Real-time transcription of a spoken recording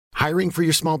Hiring for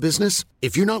your small business?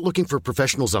 If you're not looking for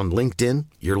professionals on LinkedIn,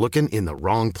 you're looking in the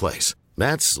wrong place.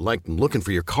 That's like looking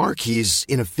for your car keys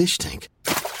in a fish tank.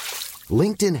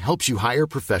 LinkedIn helps you hire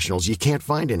professionals you can't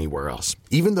find anywhere else,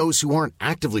 even those who aren't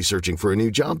actively searching for a new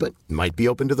job but might be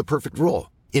open to the perfect role.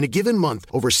 In a given month,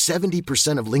 over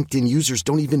 70% of LinkedIn users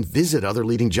don't even visit other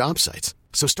leading job sites.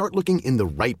 So start looking in the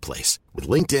right place. With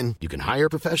LinkedIn, you can hire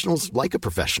professionals like a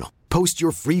professional. Post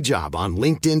your free job on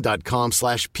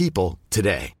linkedin.com/people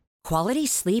today. Quality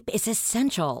sleep is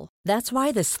essential. That's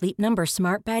why the Sleep Number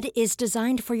Smart Bed is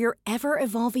designed for your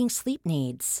ever-evolving sleep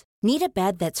needs. Need a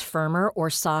bed that's firmer or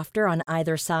softer on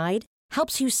either side?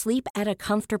 Helps you sleep at a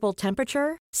comfortable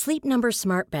temperature? Sleep Number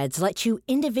Smart Beds let you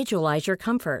individualize your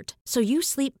comfort, so you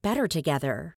sleep better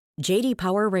together. J.D.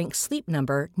 Power ranks Sleep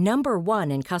Number number 1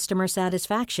 in customer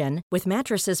satisfaction with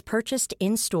mattresses purchased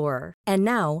in-store. And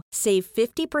now, save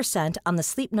 50% on the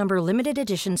Sleep Number Limited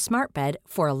Edition Smart Bed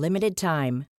for a limited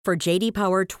time. For J.D.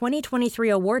 Power 2023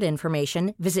 award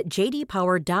information, visit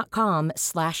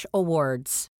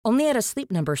jdpower.com/awards. Only at a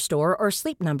Sleep Number store or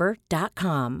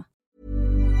sleepnumber.com.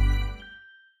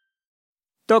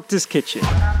 Doctor's Kitchen.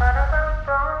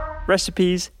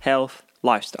 Recipes, health,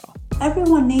 lifestyle.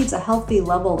 Everyone needs a healthy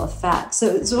level of fat.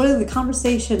 So really the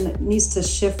conversation needs to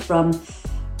shift from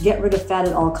get rid of fat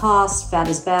at all costs, fat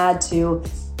is bad, to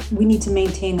we need to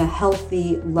maintain a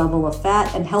healthy level of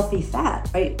fat and healthy fat,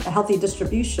 right? A healthy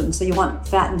distribution. So you want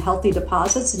fat in healthy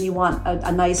deposits and you want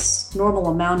a nice normal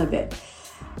amount of it.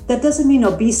 That doesn't mean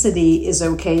obesity is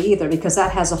okay either, because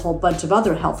that has a whole bunch of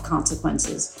other health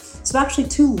consequences. So actually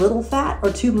too little fat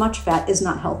or too much fat is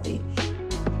not healthy.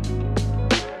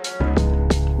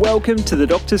 Welcome to the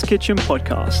Doctor's Kitchen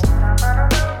podcast.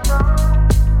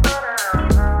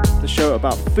 The show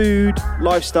about food,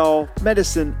 lifestyle,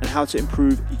 medicine, and how to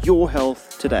improve your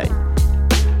health today.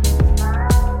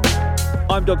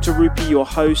 I'm Dr. Rupi, your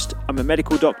host. I'm a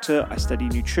medical doctor, I study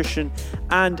nutrition,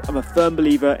 and I'm a firm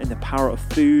believer in the power of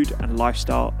food and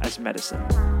lifestyle as medicine.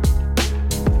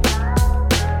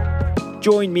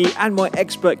 Join me and my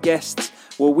expert guests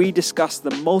where we discuss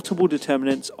the multiple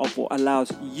determinants of what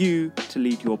allows you to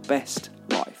lead your best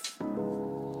life.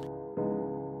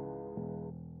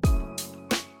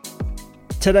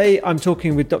 Today, I'm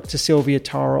talking with Dr. Sylvia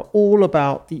Tara all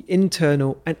about the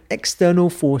internal and external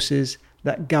forces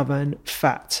that govern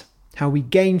fat. How we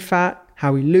gain fat,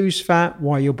 how we lose fat,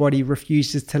 why your body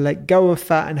refuses to let go of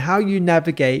fat, and how you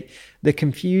navigate the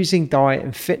confusing diet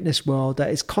and fitness world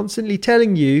that is constantly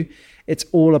telling you it's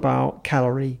all about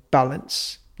calorie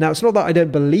balance. Now, it's not that I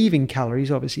don't believe in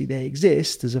calories. Obviously, they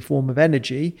exist as a form of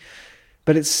energy,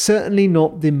 but it's certainly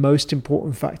not the most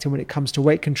important factor when it comes to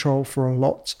weight control for a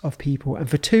lot of people. And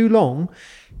for too long,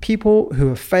 people who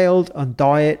have failed on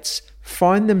diets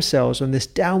find themselves on this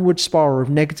downward spiral of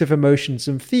negative emotions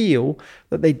and feel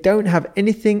that they don't have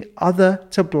anything other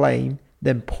to blame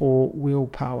than poor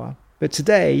willpower. But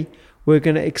today, we're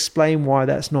going to explain why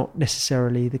that's not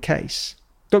necessarily the case.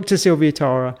 Dr. Sylvia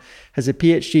Tara has a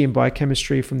PhD in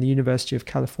biochemistry from the University of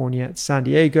California at San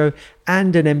Diego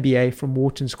and an MBA from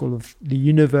Wharton School of the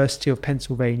University of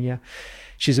Pennsylvania.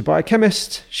 She's a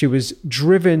biochemist. She was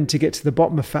driven to get to the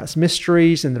bottom of fat's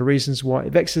mysteries and the reasons why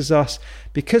it vexes us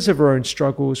because of her own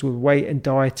struggles with weight and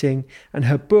dieting. And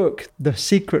her book, The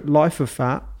Secret Life of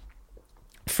Fat,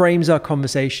 frames our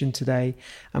conversation today.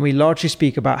 And we largely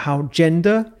speak about how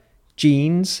gender,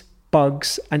 genes,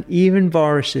 bugs, and even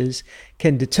viruses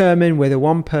can determine whether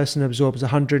one person absorbs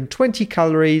 120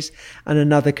 calories and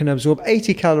another can absorb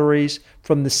 80 calories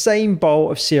from the same bowl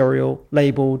of cereal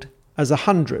labeled as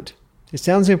 100. It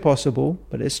sounds impossible,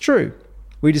 but it's true.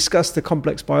 We discuss the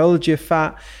complex biology of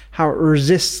fat, how it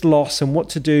resists loss, and what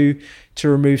to do to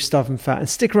remove stubborn fat. And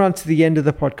stick around to the end of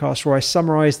the podcast where I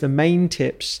summarize the main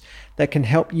tips that can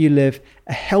help you live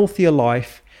a healthier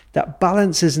life that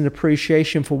balances an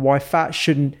appreciation for why fat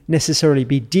shouldn't necessarily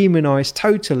be demonized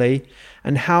totally,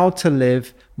 and how to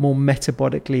live more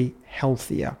metabolically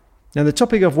healthier. Now, the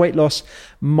topic of weight loss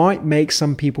might make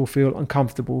some people feel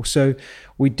uncomfortable, so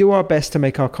we do our best to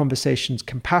make our conversations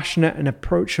compassionate and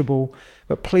approachable,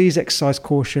 but please exercise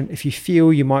caution if you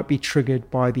feel you might be triggered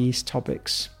by these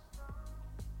topics.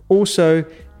 Also,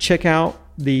 check out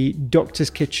the Doctor's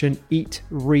Kitchen Eat,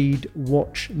 Read,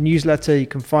 Watch newsletter. You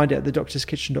can find it at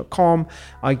thedoctorskitchen.com.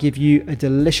 I give you a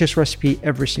delicious recipe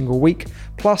every single week,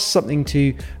 plus something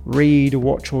to read,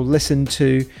 watch, or listen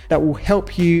to that will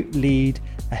help you lead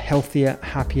a healthier,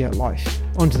 happier life.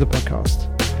 On to the podcast.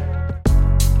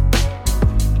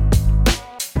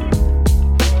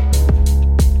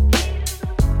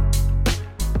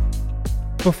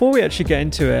 Before we actually get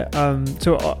into it,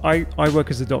 so I work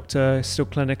as a doctor still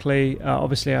clinically.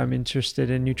 Obviously, I'm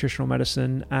interested in nutritional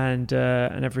medicine and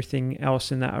everything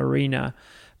else in that arena.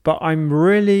 But I'm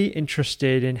really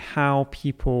interested in how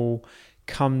people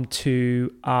come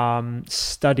to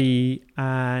study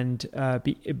and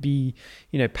be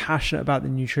passionate about the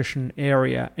nutrition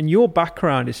area. And your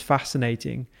background is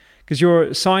fascinating because you're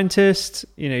a scientist,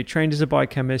 trained as a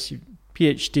biochemist,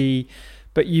 PhD.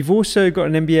 But you've also got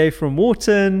an MBA from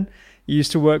Wharton. You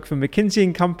used to work for McKinsey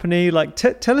and Company. Like,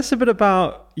 tell us a bit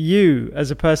about you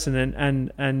as a person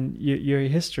and your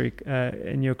history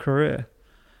in your career.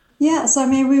 Yeah, so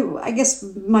I guess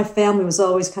my family was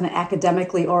always kind of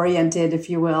academically oriented, if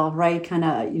you will, right? Kind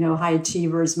of, high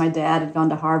achievers. My dad had gone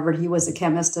to Harvard. He was a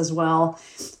chemist as well.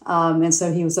 And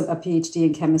so he was a PhD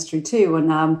in chemistry too.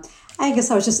 And I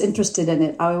guess I was just interested in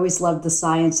it. I always loved the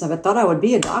science of it. Thought I would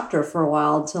be a doctor for a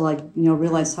while until I,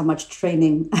 realized how much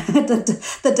training,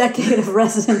 the decade of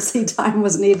residency time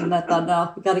was needed. And I thought,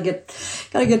 no, we gotta get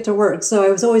to work. So I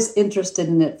was always interested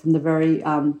in it from the very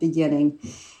beginning.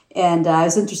 And I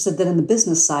was interested then in the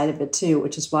business side of it too,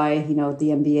 which is why, the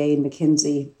MBA and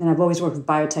McKinsey. And I've always worked with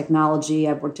biotechnology.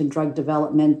 I've worked in drug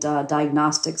development,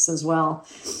 diagnostics as well.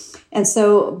 And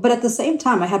so, but at the same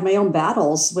time, I had my own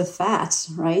battles with fat,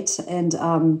 right? And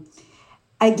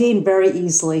I gained very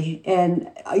easily.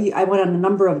 And I went on a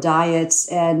number of diets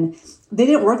and they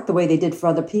didn't work the way they did for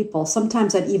other people.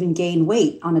 Sometimes I'd even gain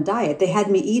weight on a diet. They had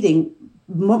me eating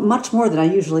much more than I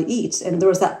usually eat. And there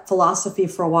was that philosophy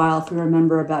for a while, if you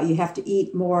remember, about you have to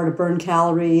eat more to burn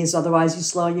calories, otherwise you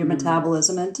slow your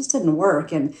metabolism, and it just didn't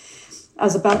work. And I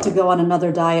was about to go on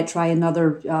another diet, try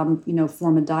another,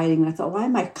 form of dieting. And I thought, why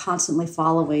am I constantly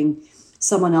following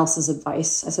someone else's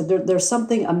advice? I said, there's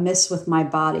something amiss with my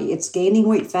body. It's gaining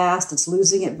weight fast. It's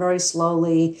losing it very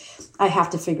slowly. I have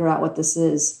to figure out what this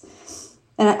is.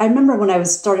 And I remember when I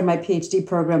was starting my PhD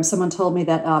program, someone told me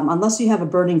that unless you have a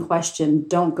burning question,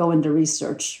 don't go into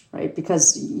research, right?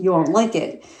 Because you won't like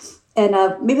it. And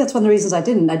maybe that's one of the reasons I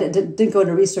didn't go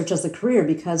into research as a career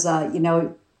because, I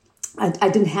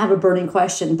didn't have a burning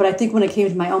question. But I think when it came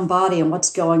to my own body and what's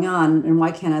going on and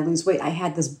why can't I lose weight, I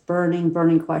had this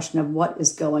burning question of what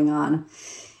is going on.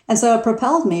 And so it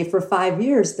propelled me for 5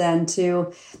 years then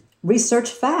to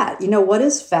research fat. What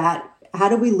is fat? How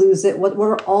do we lose it? What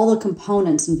are all the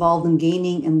components involved in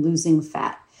gaining and losing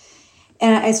fat?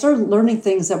 And I started learning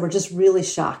things that were just really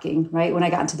shocking, right? When I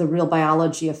got into the real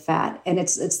biology of fat. And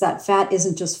it's that fat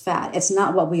isn't just fat. It's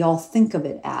not what we all think of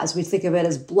it as. We think of it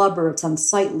as blubber. It's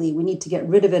unsightly. We need to get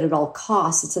rid of it at all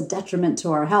costs. It's a detriment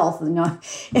to our health.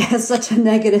 It has such a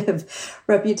negative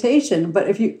reputation. But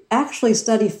if you actually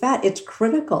study fat, it's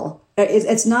critical.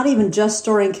 It's not even just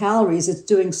storing calories. It's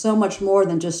doing so much more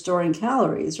than just storing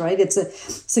calories, right? It's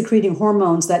secreting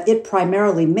hormones that it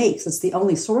primarily makes. It's the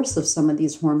only source of some of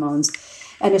these hormones.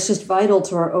 And it's just vital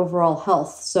to our overall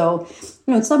health. So,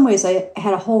 in some ways, I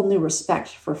had a whole new respect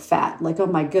for fat. Like, oh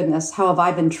my goodness, how have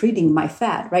I been treating my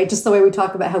fat, right? Just the way we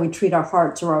talk about how we treat our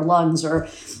hearts or our lungs or,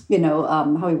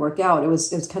 how we work out. It was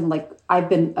kind of like I've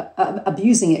been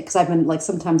abusing it because I've been like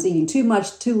sometimes eating too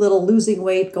much, too little, losing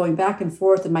weight, going back and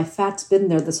forth. And my fat's been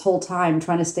there this whole time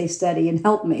trying to stay steady and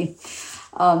help me.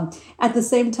 At the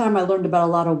same time, I learned about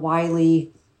a lot of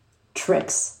wily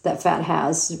tricks that fat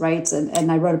has, right?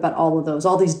 And I wrote about all of those,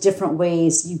 all these different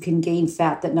ways you can gain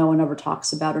fat that no one ever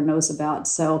talks about or knows about.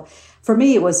 So for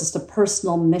me, it was just a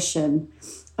personal mission.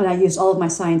 And I used all of my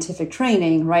scientific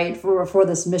training, right, for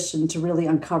this mission to really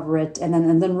uncover it and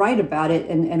then write about it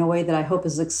in a way that I hope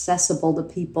is accessible to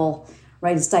people,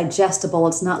 right? It's digestible.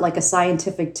 It's not like a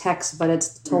scientific text, but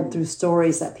it's told through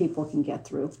stories that people can get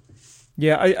through.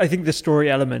 Yeah, I think the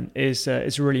story element is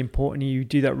really important. You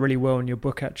do that really well in your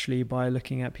book, actually, by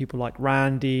looking at people like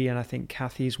Randy, and I think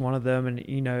Kathy's one of them,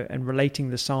 and relating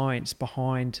the science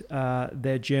behind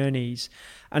their journeys.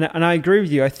 And I agree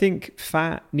with you. I think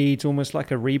fat needs almost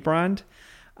like a rebrand.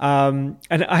 And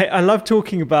I love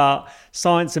talking about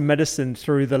science and medicine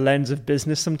through the lens of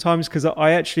business sometimes, because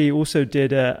I actually also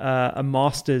did a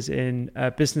master's in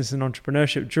business and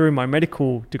entrepreneurship during my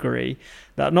medical degree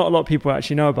that not a lot of people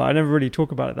actually know about. I never really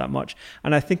talk about it that much.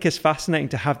 And I think it's fascinating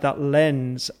to have that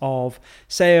lens of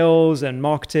sales and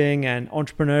marketing and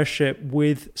entrepreneurship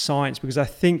with science, because I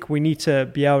think we need to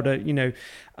be able to,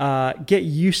 get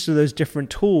used to those different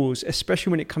tools,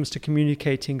 especially when it comes to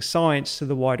communicating science to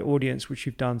the wide audience, which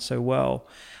you've done so well.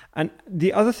 And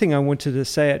the other thing I wanted to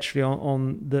say actually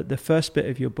on the first bit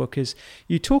of your book is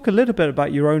you talk a little bit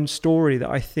about your own story that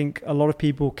I think a lot of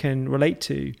people can relate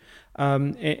to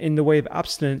in the way of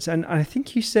abstinence. And I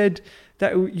think you said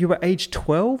that you were age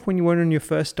 12 when you went on your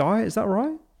first diet. Is that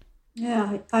right?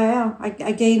 Yeah, I am.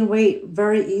 I gain weight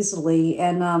very easily.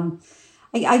 And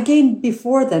I gained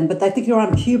before then, but I think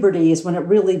around puberty is when it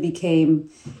really became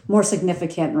more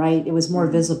significant, right? It was more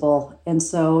visible. And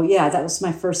so, yeah, that was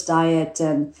my first diet.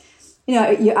 And,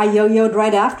 I yo-yoed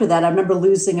right after that. I remember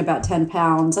losing about 10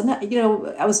 pounds. And,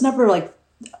 I was never like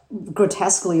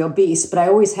grotesquely obese, but I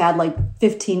always had like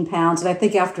 15 pounds. And I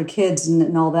think after kids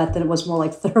and all that, then it was more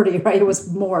like 30, right? It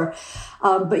was more.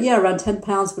 But yeah, around 10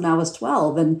 pounds when I was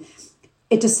 12. And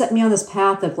it just set me on this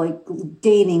path of like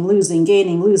gaining, losing,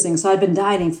 gaining, losing. So I'd been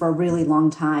dieting for a really long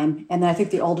time. And then I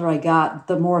think the older I got,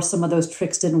 the more some of those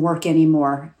tricks didn't work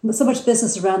anymore. So much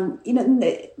business around,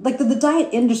 like the diet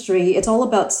industry, it's all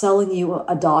about selling you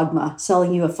a dogma,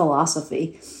 selling you a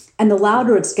philosophy. And the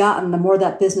louder it's gotten, the more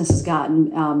that business has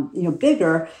gotten,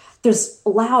 bigger, there's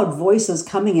loud voices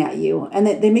coming at you, and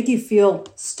they make you feel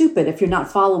stupid if you're not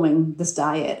following this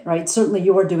diet, right? Certainly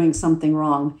you're doing something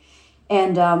wrong.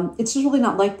 And it's just really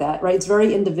not like that, right? It's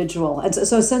very individual. And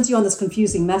so it sends you on this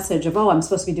confusing message of, oh, I'm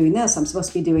supposed to be doing this, I'm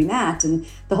supposed to be doing that. And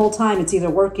the whole time it's either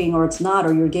working or it's not,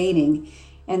 or you're gaining.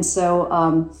 And so,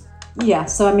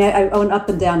 so I mean, I went up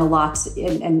and down a lot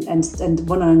and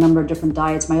went on a number of different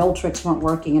diets. My old tricks weren't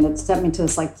working, and it sent me to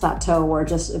this like plateau where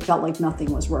it felt like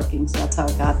nothing was working. So that's how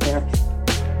it got there.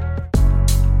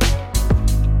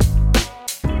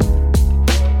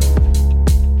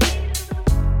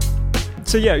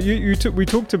 So yeah, we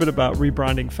talked a bit about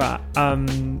rebranding fat.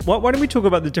 Why don't we talk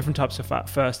about the different types of fat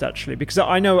first, actually? Because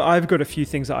I know I've got a few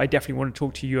things that I definitely want to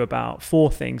talk to you about, 4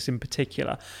 things in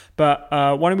particular. But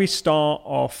why don't we start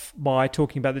off by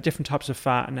talking about the different types of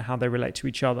fat and how they relate to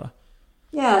each other?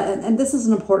 Yeah, and this is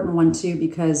an important one too,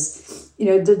 because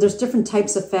there's different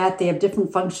types of fat. They have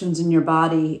different functions in your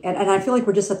body, and I feel like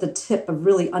we're just at the tip of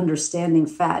really understanding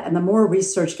fat. And the more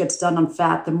research gets done on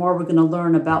fat, the more we're going to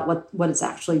learn about what it's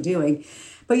actually doing.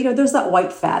 But there's that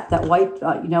white fat, fat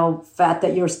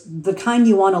that you're the kind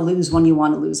you want to lose when you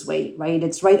want to lose weight, right?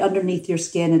 It's right underneath your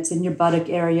skin. It's in your buttock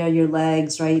area, your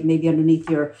legs, right? Maybe underneath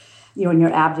your, in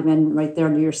your abdomen, right there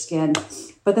under your skin.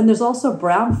 But then there's also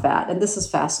brown fat, and this is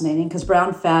fascinating because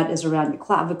brown fat is around your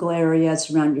clavicle area, it's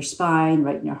around your spine,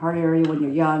 right in your heart area when you're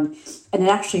young, and it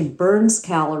actually burns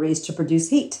calories to produce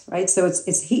heat, right? So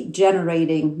it's heat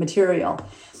generating material.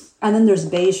 And then there's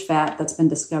beige fat that's been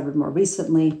discovered more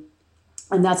recently,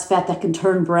 and that's fat that can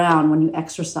turn brown when you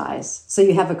exercise. So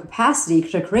you have a capacity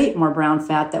to create more brown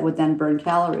fat that would then burn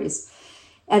calories.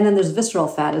 And then there's visceral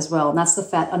fat as well. And that's the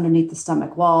fat underneath the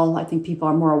stomach wall. I think people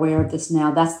are more aware of this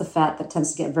now. That's the fat that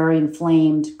tends to get very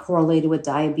inflamed, correlated with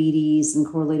diabetes and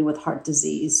correlated with heart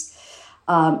disease.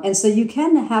 And so you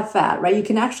can have fat, right? You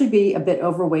can actually be a bit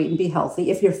overweight and be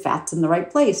healthy if your fat's in the right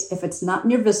place. If it's not in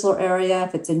your visceral area,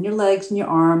 if it's in your legs and your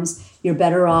arms, you're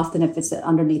better off than if it's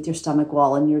underneath your stomach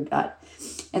wall and your gut.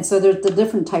 And so there's the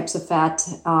different types of fat,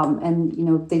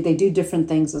 and they do different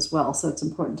things as well. So it's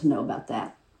important to know about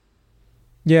that.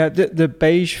 Yeah, the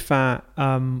beige fat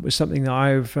was something that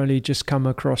I've only just come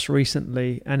across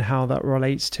recently, and how that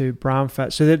relates to brown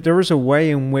fat. So there is a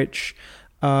way in which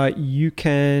you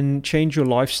can change your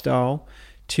lifestyle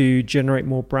to generate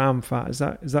more brown fat. Is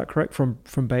that correct from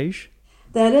beige?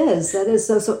 That is.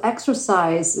 So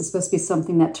exercise is supposed to be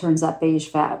something that turns that beige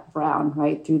fat brown,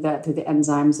 right? Through the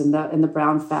enzymes in the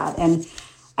brown fat. And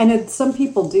I know some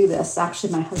people do this.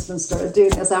 Actually, my husband started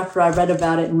doing this after I read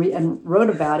about it and wrote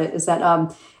about it, is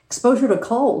that exposure to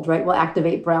cold, right, will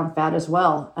activate brown fat as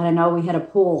well. And I know we had a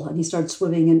pool, and he started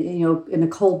swimming in a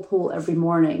cold pool every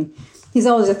morning. He's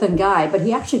always a thin guy, but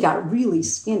he actually got really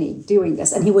skinny doing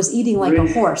this, and he was eating like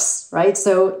a horse, right?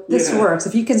 So this works.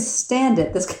 If you can stand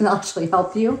it, this can actually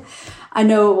help you. I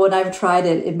know when I've tried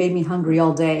it, it made me hungry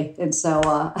all day. And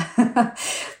so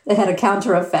it had a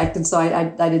counter effect. And so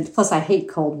I did. Plus, I hate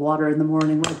cold water in the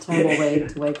morning. What a terrible way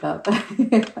to wake up.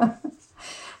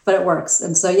 But it works.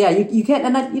 And so, yeah, you can't.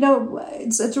 And,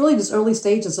 it's really just early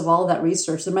stages of all of that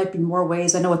research. There might be more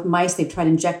ways. I know with mice, they've tried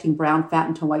injecting brown fat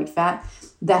into white fat.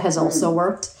 That has also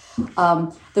worked.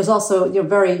 There's also,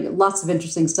 lots of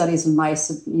interesting studies in mice.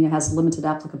 It, has limited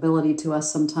applicability to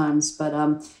us sometimes, but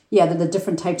the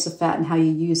different types of fat and how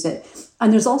you use it.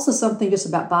 And there's also something just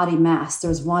about body mass.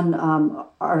 There's one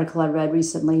article I read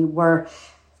recently where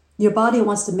your body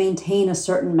wants to maintain a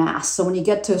certain mass. So when you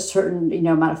get to a certain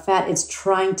amount of fat, it's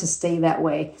trying to stay that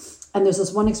way. And there's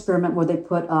this one experiment where they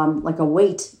put like a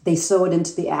weight, they sew it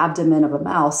into the abdomen of a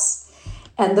mouse,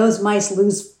 and those mice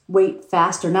lose weight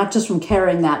faster, not just from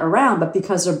carrying that around, but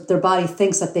because their body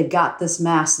thinks that they've got this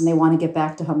mass and they want to get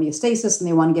back to homeostasis and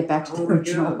they want to get back to the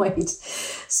original weight.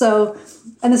 So,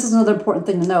 and this is another important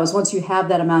thing to know, is once you have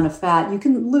that amount of fat, you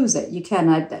can lose it. You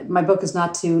can. My book is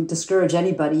not to discourage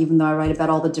anybody, even though I write about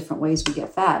all the different ways we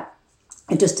get fat.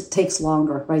 It just takes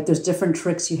longer, right? There's different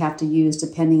tricks you have to use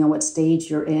depending on what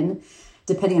stage you're in,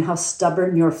 depending on how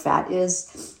stubborn your fat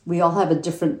is. We all have a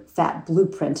different fat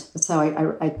blueprint. That's how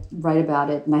I write about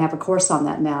it. And I have a course on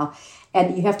that now.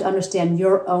 And you have to understand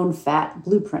your own fat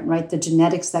blueprint, right? The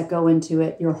genetics that go into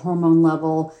it, your hormone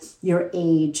level, your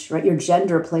age, right? Your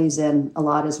gender plays in a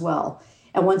lot as well.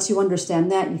 And once you understand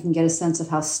that, you can get a sense of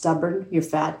how stubborn your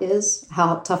fat is,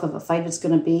 how tough of a fight it's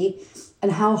going to be,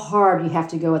 and how hard you have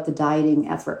to go at the dieting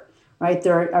effort, right?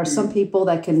 There are some people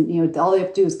that can, all they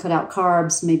have to do is cut out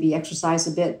carbs, maybe exercise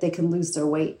a bit, they can lose their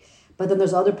weight. But then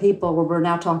there's other people where we're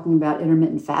now talking about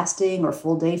intermittent fasting or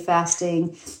full day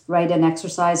fasting, right? And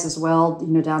exercise as well,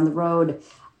 down the road.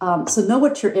 So know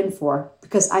what you're in for,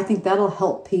 because I think that'll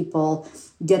help people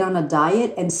get on a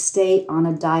diet and stay on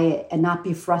a diet and not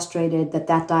be frustrated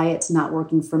that diet's not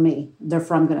working for me.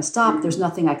 Therefore, I'm going to stop. There's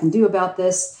nothing I can do about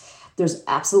this. There's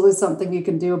absolutely something you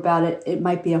can do about it. It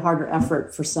might be a harder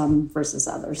effort for some versus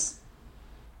others.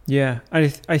 Yeah, I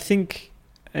think,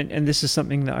 and this is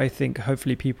something that I think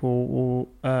hopefully people will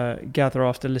gather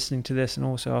after listening to this and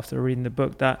also after reading the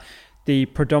book, that the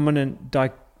predominant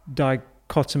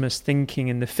dichotomous thinking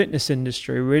in the fitness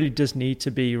industry really does need to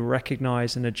be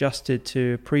recognized and adjusted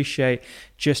to appreciate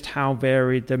just how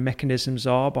varied the mechanisms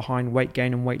are behind weight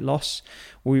gain and weight loss.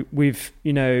 We've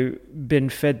been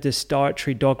fed this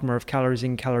dietary dogma of calories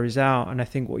in, calories out, and I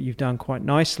think what you've done quite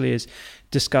nicely is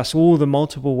discuss all the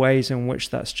multiple ways in which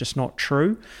that's just not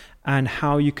true, and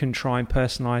how you can try and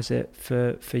personalize it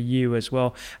for you as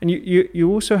well. And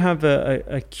you also have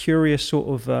a curious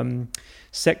sort of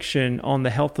section on the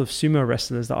health of sumo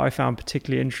wrestlers that I found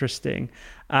particularly interesting.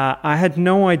 I had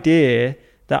no idea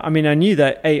that, I knew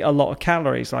they ate a lot of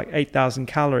calories, like 8,000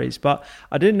 calories, but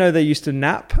I didn't know they used to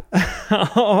nap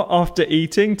after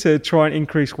eating to try and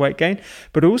increase weight gain,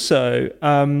 but also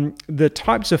the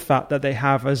types of fat that they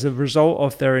have as a result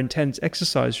of their intense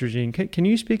exercise regime. Can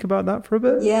you speak about that for a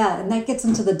bit? Yeah, and that gets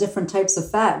into the different types of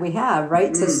fat we have,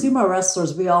 right? So sumo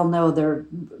wrestlers, we all know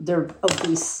they're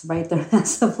obese, right? They're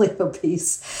massively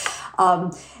obese.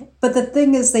 But the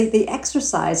thing is, they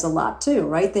exercise a lot too,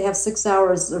 right? They have 6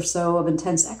 hours or so of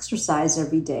intense exercise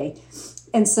every day.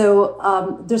 And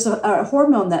so there's a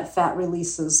hormone that fat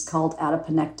releases called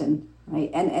adiponectin,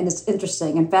 right? And it's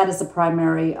interesting. And fat is the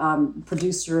primary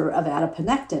producer of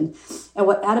adiponectin. And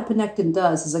what adiponectin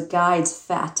does is it guides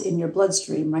fat in your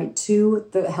bloodstream, right, to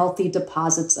the healthy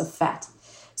deposits of fat.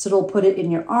 So it'll put it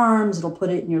in your arms, it'll put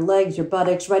it in your legs, your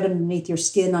buttocks, right underneath your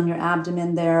skin on your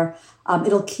abdomen there.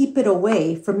 It'll keep it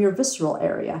away from your visceral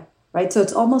area, right? So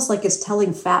it's almost like it's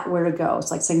telling fat where to go.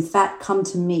 It's like saying, fat, come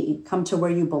to me, come to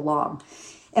where you belong.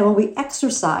 And when we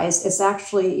exercise, it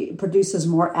actually produces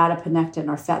more adiponectin.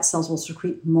 Our fat cells will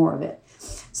secrete more of it.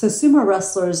 So sumo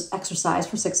wrestlers exercise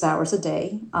for 6 hours a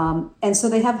day. And so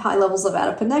they have high levels of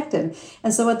adiponectin.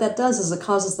 And so what that does is it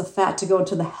causes the fat to go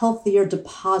into the healthier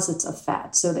deposits of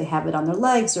fat. So they have it on their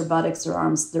legs, their buttocks, their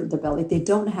arms, their belly. They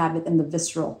don't have it in the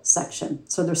visceral section.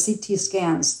 So their CT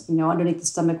scans, underneath the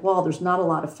stomach wall, there's not a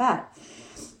lot of fat.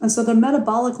 And so they're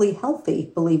metabolically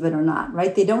healthy, believe it or not,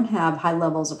 right? They don't have high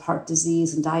levels of heart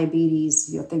disease and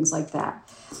diabetes, things like that.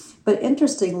 But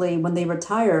interestingly, when they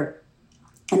retire,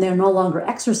 and they're no longer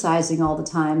exercising all the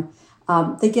time,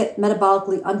 they get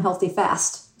metabolically unhealthy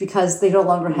fast because they no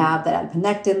longer have that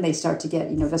adiponectin. They start to get,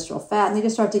 visceral fat, and they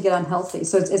just start to get unhealthy.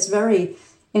 So it's very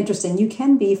interesting. You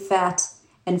can be fat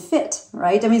and fit,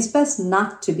 right? It's best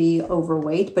not to be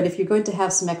overweight, but if you're going to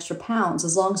have some extra pounds,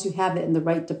 as long as you have it in the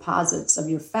right deposits of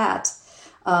your fat,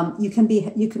 you can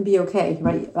be okay,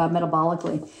 right,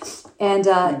 metabolically. And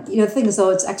the thing is, though,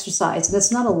 it's exercise, and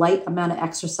it's not a light amount of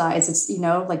exercise. It's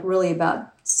really about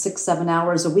 6-7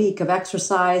 hours a week of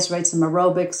exercise, right? Some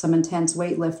aerobics, some intense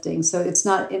weightlifting. So it's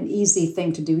not an easy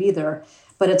thing to do either,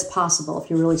 but it's possible if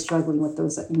you're really struggling with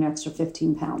those extra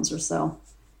 15 pounds or so.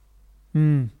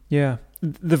 Yeah.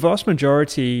 The vast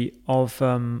majority of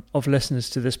listeners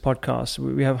to this podcast,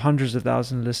 we have hundreds of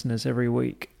thousands of listeners every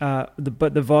week, but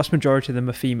the vast majority of them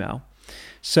are female.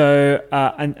 So,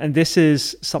 and this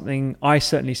is something I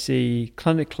certainly see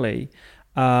clinically,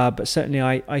 but certainly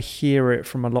I hear it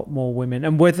from a lot more women.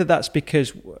 And whether that's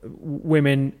because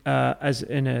women, as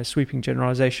in a sweeping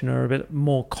generalization, are a bit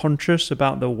more conscious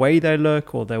about the way they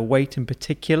look or their weight in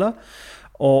particular,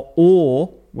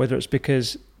 or whether it's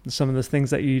because some of the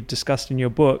things that you discussed in your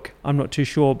book, I'm not too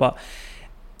sure, but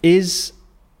is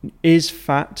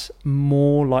fat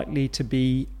more likely to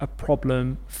be a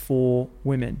problem for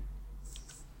women?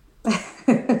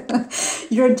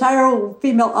 Your entire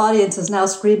female audience is now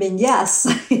screaming yes.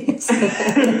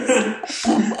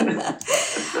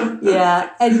 Yeah.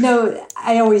 And,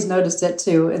 I always noticed it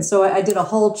too. And so I did a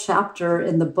whole chapter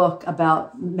in the book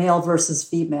about male versus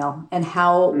female and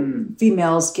how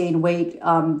females gain weight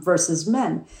versus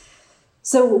men.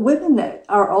 So women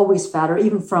are always fatter,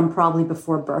 even from probably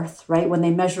before birth, right? When they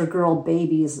measure girl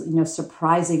babies,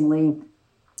 surprisingly,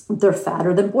 they're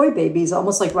fatter than boy babies,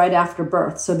 almost like right after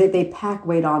birth. So they pack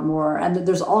weight on more. And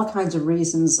there's all kinds of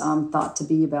reasons thought to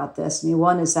be about this.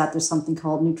 One is that there's something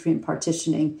called nutrient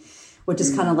partitioning, which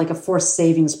is kind of like a forced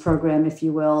savings program, if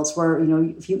you will. It's where,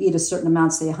 if you eat a certain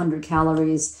amount, say 100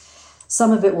 calories,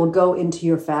 some of it will go into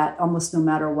your fat almost no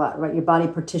matter what, right? Your body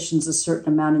partitions a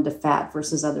certain amount into fat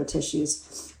versus other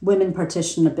tissues. Women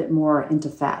partition a bit more into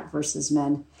fat versus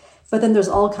men. But then there's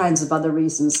all kinds of other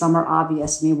reasons. Some are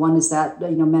obvious. One is that,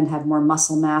 men have more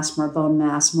muscle mass, more bone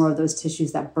mass, more of those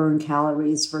tissues that burn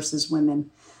calories versus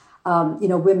women.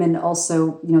 Women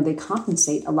also, they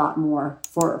compensate a lot more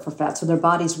for fat. So their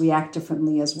bodies react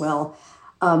differently as well.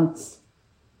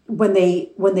 When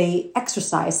they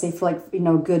exercise, they feel like,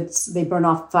 they burn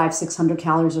off 500-600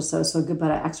 calories or so a good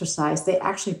bit of exercise. They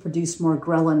actually produce more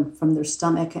ghrelin from their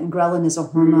stomach. And ghrelin is a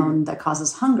hormone that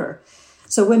causes hunger.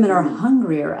 So women are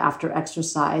hungrier after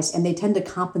exercise, and they tend to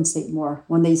compensate more.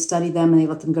 When they study them and they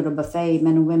let them go to a buffet,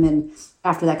 men and women,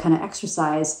 after that kind of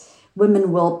exercise,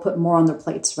 women will put more on their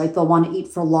plates, right? They'll want to eat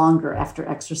for longer after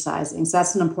exercising. So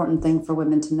that's an important thing for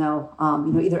women to know.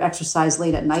 Either exercise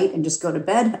late at night and just go to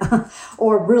bed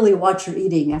or really watch your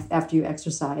eating after you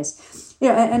exercise.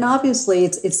 And obviously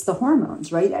it's the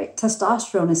hormones, right?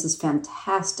 Testosterone is this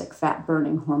fantastic fat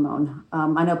burning hormone.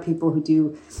 I know people who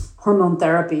do hormone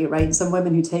therapy, right? Some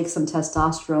women who take some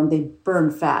testosterone, they burn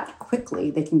fat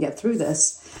quickly. They can get through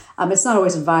this. It's not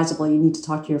always advisable. You need to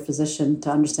talk to your physician to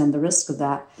understand the risk of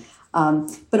that.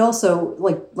 But also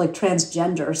like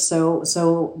transgender.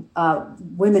 So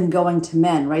women going to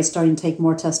men, right? Starting to take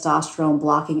more testosterone,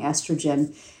 blocking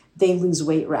estrogen, they lose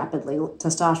weight rapidly.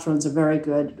 Testosterone is a very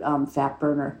good fat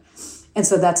burner. And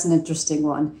so that's an interesting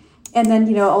one. And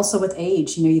then, also with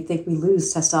age, you think we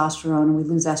lose testosterone and we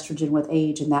lose estrogen with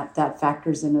age, and that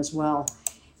factors in as well.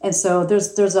 And so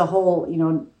there's a whole,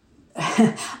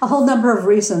 a whole number of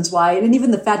reasons why, and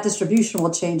even the fat distribution will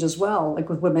change as well, like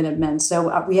with women and men.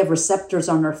 So we have receptors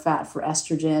on our fat for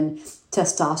estrogen,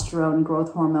 testosterone, and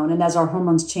growth hormone. And as our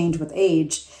hormones change with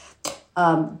age,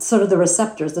 so do the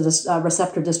receptors, the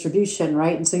receptor distribution,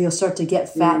 right? And so you'll start to get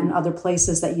fat in other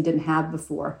places that you didn't have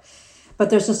before. But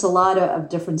there's just a lot of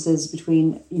differences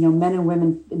between, men and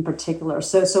women in particular.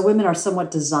 So women are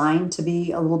somewhat designed to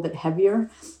be a little bit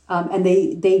heavier, and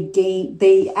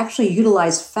they actually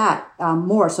utilize fat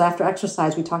more. So after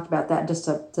exercise, we talked about that just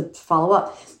to follow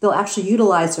up. They'll actually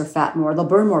utilize their fat more. They'll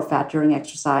burn more fat during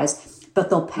exercise, but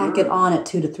they'll pack it on at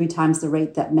 2 to 3 times the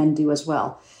rate that men do as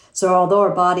well. So although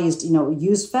our bodies,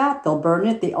 use fat, they'll burn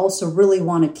it. They also really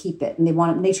want to keep it,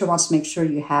 and nature wants to make sure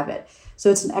you have it. So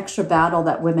it's an extra battle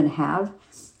that women have,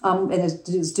 and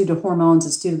it's due to hormones.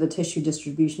 It's due to the tissue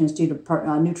distribution. It's due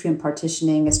to nutrient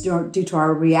partitioning. It's due to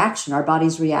our reaction, our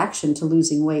body's reaction to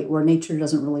losing weight, where nature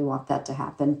doesn't really want that to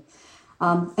happen.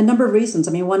 A number of reasons.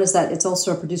 One is that it's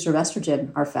also a producer of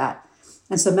estrogen, our fat.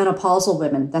 And so menopausal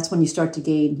women, that's when you start to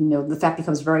gain, the fat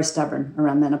becomes very stubborn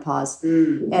around menopause.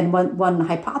 And one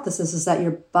hypothesis is that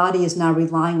your body is now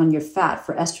relying on your fat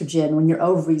for estrogen when your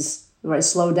ovaries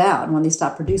slow down, when they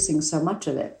stop producing so much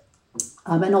of it.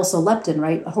 And also leptin,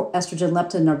 right? Estrogen,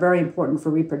 leptin are very important for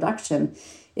reproduction.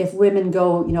 If women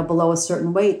go, below a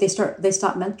certain weight, they stop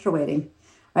menstruating,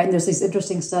 right? And there's these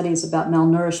interesting studies about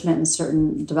malnourishment in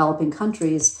certain developing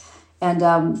countries. And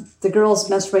the girls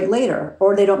menstruate later,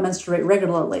 or they don't menstruate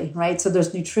regularly, right? So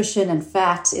there's nutrition and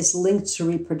fat is linked to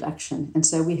reproduction. And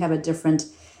so we have a different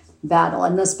battle.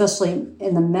 And especially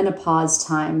in the menopause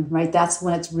time, right? That's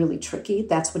when it's really tricky.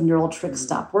 That's when your old tricks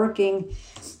stop working.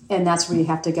 And that's where you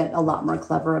have to get a lot more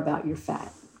clever about your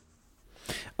fat.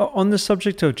 On the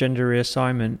subject of gender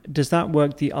reassignment, does that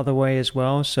work the other way as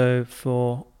well? So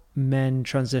for men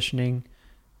transitioning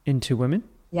into women?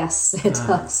 Yes, it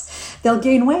does. They'll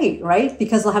gain weight, right?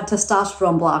 Because they'll have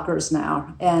testosterone blockers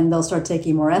now, and they'll start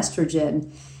taking more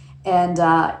estrogen. And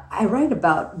I write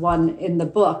about one in the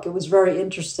book. It was very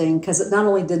interesting because it not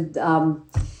only did,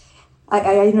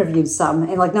 I interviewed some,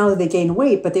 and not only they gain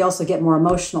weight, but they also get more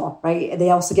emotional, right? They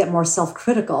also get more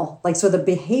self-critical. So the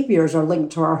behaviors are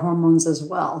linked to our hormones as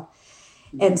well.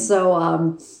 And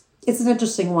so it's an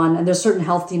interesting one, and there's certain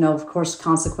health, of course,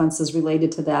 consequences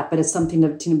related to that, but it's something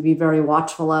to be very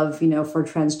watchful of, for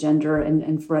transgender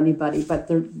and for anybody. But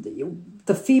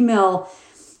the female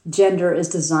gender is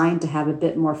designed to have a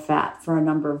bit more fat for a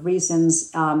number of reasons.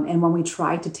 And when we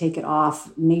try to take it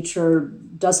off, nature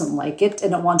doesn't like it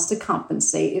and it wants to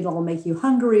compensate. It'll make you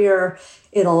hungrier.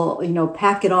 It'll,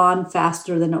 pack it on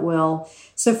faster than it will.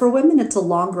 So for women, it's a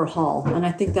longer haul. And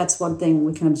I think that's one thing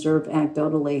we can observe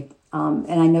anecdotally.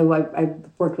 And I know I've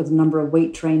worked with a number of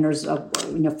weight trainers,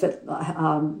 fit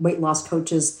weight loss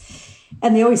coaches.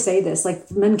 And they always say this,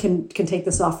 like men can take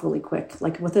this off really quick.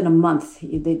 Like within a month,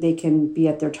 they can be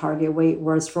at their target weight.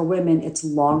 Whereas for women, it's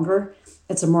longer.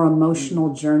 It's a more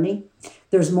emotional journey.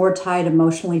 There's more tied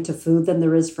emotionally to food than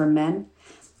there is for men.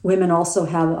 Women also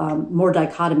have more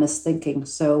dichotomous thinking.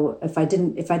 So if I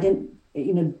didn't,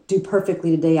 do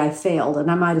perfectly today, I failed, and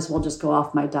I might as well just go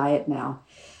off my diet now.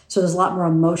 So there's a lot more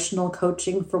emotional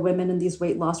coaching for women in these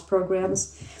weight loss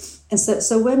programs. And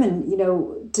so women,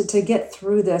 to get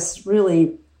through this,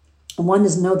 really, one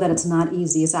is know that it's not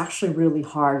easy. It's actually really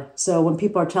hard. So when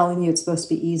people are telling you it's supposed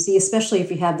to be easy, especially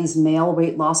if you have these male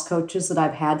weight loss coaches that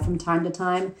I've had from time to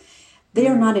time, they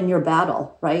are not in your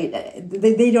battle, right?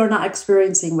 They are not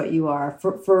experiencing what you are.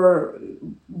 For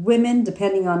women,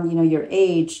 depending on, your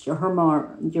age, your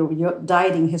hormone, your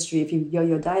dieting history, if you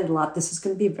yo-yo dieted a lot, this is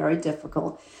going to be very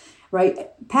difficult. Right?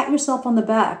 Pat yourself on the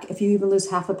back if you even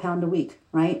lose half a pound a week,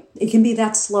 right? It can be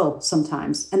that slow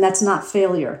sometimes, and that's not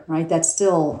failure, right? That's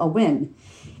still a win.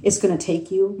 It's going to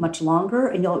take you much longer,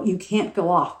 and you can't go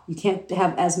off. You can't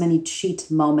have as many cheat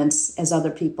moments as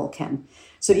other people can.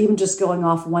 So even just going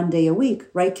off one day a week,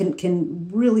 right, can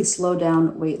really slow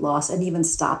down weight loss and even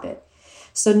stop it.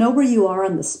 So know where you are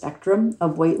on the spectrum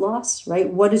of weight loss,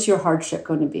 right? What is your hardship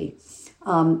going to be?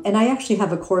 And I actually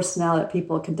have a course now that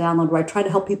people can download where I try to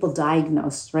help people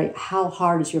diagnose, right? How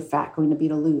hard is your fat going to be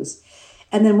to lose?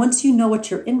 And then once you know what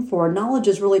you're in for, knowledge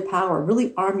is really power.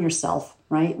 Really arm yourself,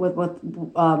 right? With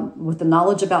the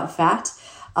knowledge about fat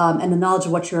and the knowledge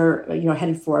of what you're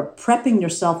headed for. Prepping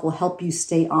yourself will help you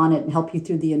stay on it and help you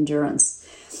through the endurance.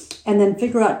 And then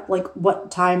figure out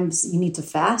what times you need to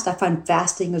fast. I find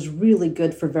fasting is really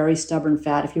good for very stubborn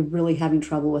fat if you're really having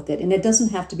trouble with it. And it doesn't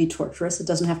have to be torturous. It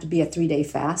doesn't have to be a 3-day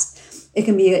fast. It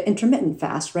can be an intermittent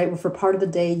fast, right? Where for part of the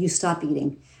day you stop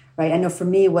eating, right? I know for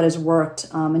me what has worked,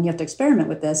 and you have to experiment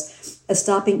with this, is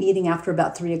stopping eating after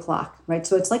about 3 o'clock, right?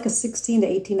 So it's like a 16 to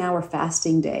 18 hour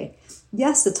fasting day.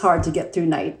 Yes, it's hard to get through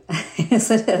night. Yes,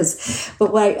 it is.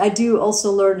 But what I do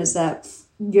also learn is that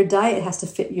your diet has to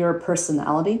fit your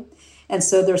personality. And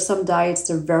so there's some diets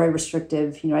that are very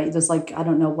restrictive. Right? There's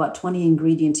 20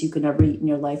 ingredients you could ever eat in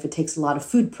your life. It takes a lot of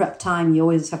food prep time. You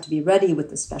always have to be ready with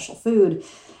the special food,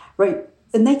 right?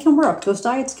 And they can work. Those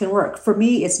diets can work. For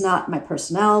me, it's not my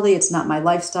personality. It's not my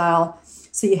lifestyle.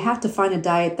 So you have to find a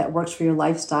diet that works for your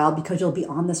lifestyle because you'll be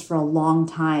on this for a long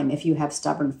time if you have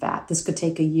stubborn fat. This could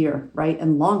take a year, right?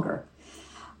 And longer.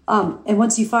 And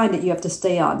once you find it, you have to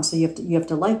stay on. So you have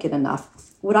to like it enough.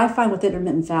 What I find with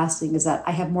intermittent fasting is that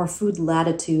I have more food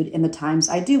latitude in the times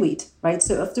I do eat, right?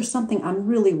 So if there's something I'm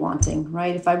really wanting,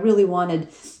 right? If I really wanted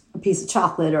a piece of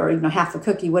chocolate or, half a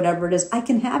cookie, whatever it is, I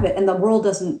can have it and the world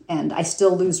doesn't end. I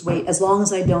still lose weight as long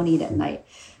as I don't eat at night.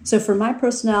 So for my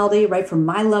personality, right, for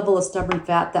my level of stubborn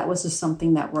fat, that was just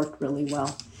something that worked really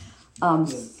well.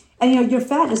 And, your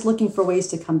fat is looking for ways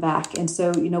to come back. And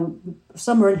so,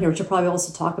 somewhere in here, we should probably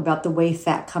also talk about the way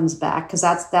fat comes back, because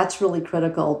that's really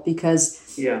critical,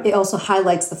 because it also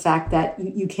highlights the fact that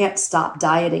you can't stop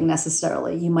dieting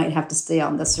necessarily. You might have to stay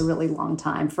on this a really long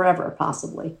time, forever,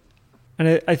 possibly.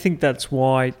 And I think that's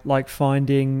why,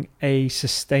 finding a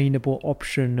sustainable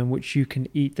option in which you can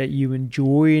eat that you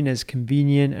enjoy and is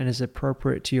convenient and is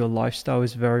appropriate to your lifestyle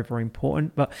is very, very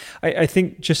important. But I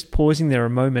think just pausing there a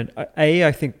moment,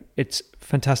 I think it's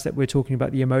fantastic we're talking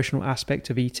about the emotional aspect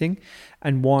of eating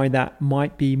and why that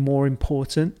might be more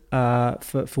important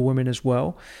for women as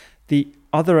well. The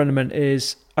other element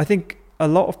is, I think, a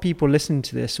lot of people listening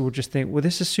to this will just think, well,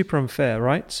 this is super unfair,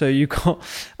 right? So you got,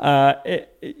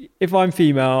 if I'm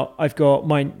female, I've got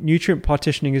my nutrient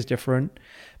partitioning is different.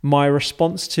 My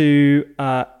response to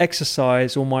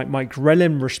exercise, or my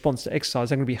ghrelin response to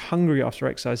exercise, I'm going to be hungry after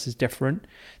exercise, is different.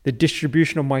 The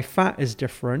distribution of my fat is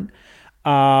different.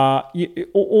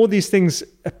 All these things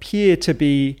appear to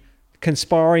be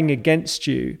conspiring against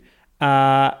you.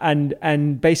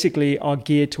 And basically are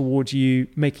geared towards you,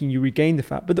 making you regain the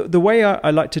fat. But the way I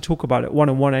like to talk about it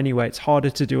one-on-one anyway, it's harder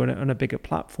to do on a bigger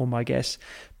platform, I guess.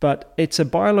 But it's a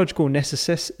biological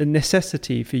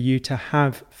necessity for you to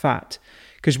have fat,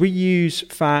 because we use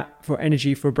fat for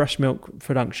energy for breast milk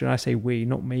production. I say we,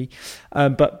 not me,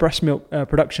 but breast milk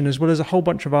production, as well as a whole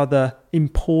bunch of other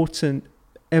important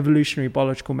evolutionary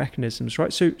biological mechanisms,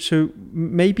 right? So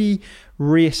maybe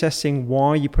reassessing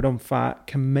why you put on fat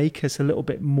can make us a little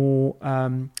bit more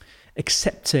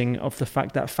accepting of the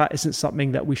fact that fat isn't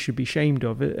something that we should be ashamed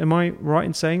of. Am I right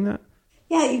in saying that?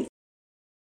 Yeah.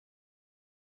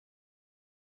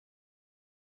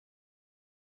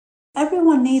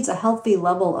 Everyone needs a healthy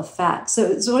level of fat. So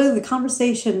really the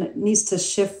conversation needs to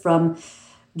shift from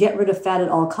get rid of fat at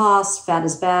all costs, fat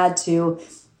is bad, to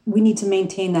we need to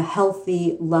maintain a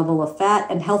healthy level of fat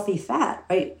and healthy fat,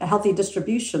 right? A healthy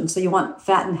distribution. So you want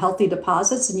fat in healthy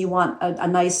deposits and you want a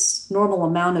nice normal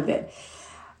amount of it.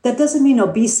 That doesn't mean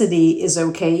obesity is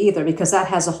okay either, because that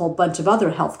has a whole bunch of other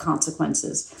health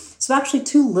consequences. So actually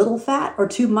too little fat or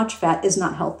too much fat is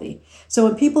not healthy. So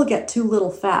when people get too little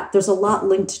fat, there's a lot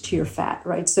linked to your fat,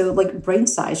 right? So like brain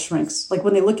size shrinks. Like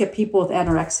when they look at people with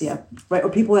anorexia, right? Or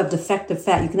people who have defective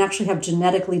fat, you can actually have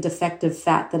genetically defective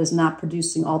fat that is not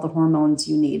producing all the hormones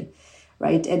you need,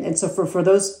 right? And so for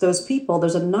those people,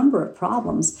 there's a number of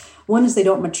problems. One is they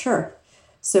don't mature.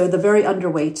 So the very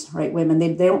underweight, right, women,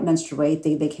 they don't menstruate,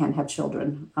 they can't have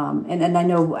children. And I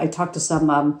know I talked to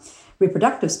some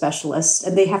reproductive specialists,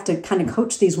 and they have to kind of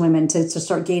coach these women to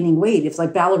start gaining weight. It's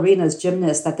like ballerinas,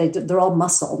 gymnasts, that they're all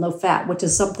muscle, no fat, which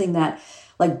is something that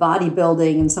like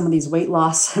bodybuilding and some of these weight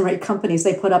loss right companies,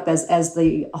 they put up as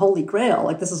the holy grail.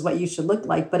 Like this is what you should look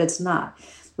like, but it's not.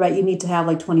 Right, you need to have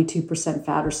like 22%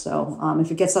 fat or so. If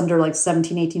it gets under like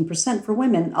 17, 18% for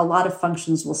women, a lot of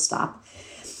functions will stop.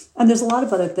 And there's a lot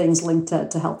of other things linked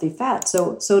to healthy fat.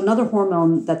 So another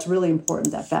hormone that's really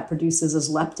important that fat produces is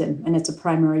leptin, and it's a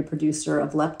primary producer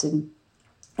of leptin.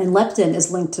 And leptin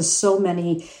is linked to so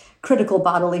many critical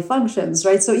bodily functions,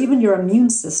 right? So even your immune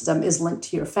system is linked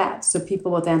to your fat. So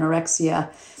people with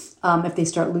anorexia, if they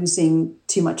start losing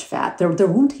too much fat, their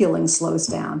wound healing slows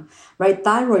down, right?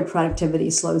 Thyroid productivity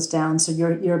slows down. So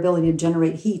your ability to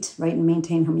generate heat, right, and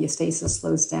maintain homeostasis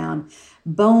slows down.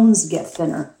 Bones get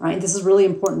thinner, right? This is really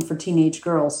important for teenage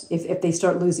girls. If they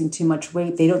start losing too much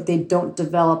weight, they don't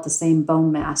develop the same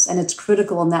bone mass. And it's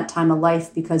critical in that time of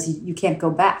life because you can't go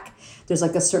back. There's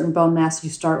like a certain bone mass you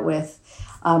start with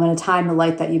and a time of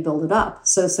life that you build it up.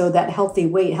 So that healthy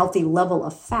weight, healthy level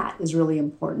of fat is really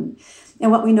important.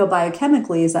 And what we know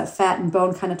biochemically is that fat and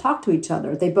bone kind of talk to each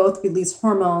other. They both release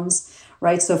hormones,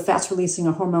 right? So fat's releasing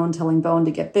a hormone telling bone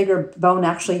to get bigger. Bone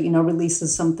actually,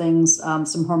 releases some things,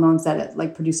 some hormones that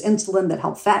like produce insulin that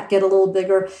help fat get a little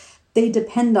bigger. They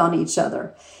depend on each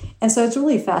other. And so it's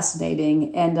really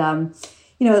fascinating. And,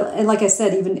 and like I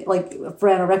said, even like for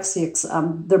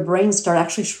anorexics, their brains start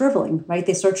actually shriveling, right?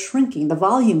 They start shrinking. The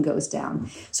volume goes down.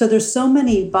 So there's so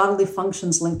many bodily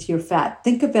functions linked to your fat.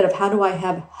 Think of it of how do I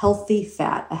have healthy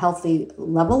fat, a healthy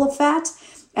level of fat,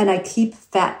 and I keep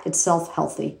fat itself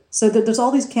healthy. So there's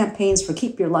all these campaigns for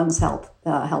keep your lungs healthy,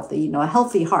 a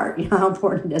healthy heart, how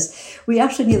important it is. We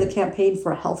actually need the campaign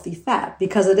for a healthy fat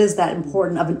because it is that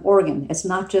important of an organ. It's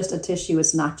not just a tissue.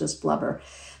 It's not just blubber.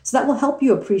 So that will help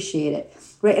you appreciate it,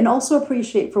 right? And also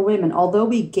appreciate for women, although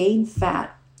we gain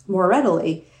fat more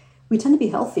readily, we tend to be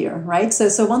healthier, right?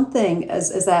 So one thing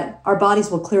is that our bodies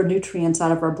will clear nutrients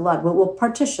out of our blood. We'll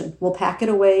partition, we'll pack it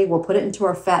away, we'll put it into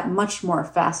our fat much more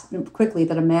fast and quickly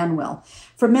than a man will.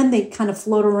 For men, they kind of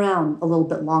float around a little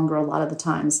bit longer a lot of the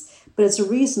times. But it's a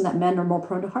reason that men are more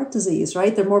prone to heart disease,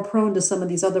 right? They're more prone to some of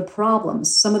these other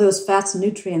problems. Some of those fats and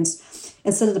nutrients,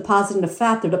 instead of depositing to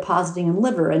fat, they're depositing in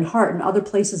liver and heart and other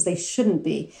places they shouldn't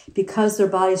be because their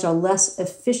bodies are less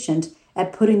efficient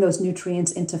at putting those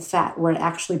nutrients into fat where it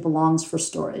actually belongs for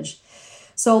storage.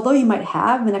 So although you might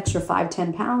have an extra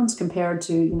 5-10 pounds compared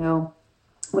to,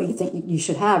 what you think you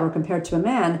should have or compared to a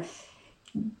man,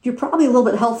 you're probably a little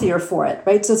bit healthier for it,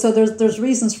 right? So there's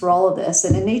reasons for all of this.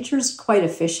 And nature's quite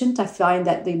efficient. I find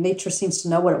that nature seems to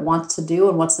know what it wants to do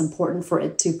and what's important for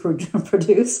it to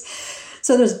produce.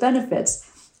 So there's benefits.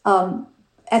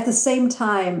 At the same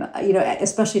time,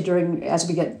 especially as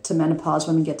we get to menopause,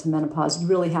 women get to menopause, you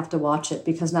really have to watch it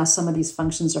because now some of these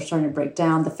functions are starting to break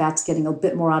down. The fat's getting a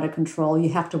bit more out of control.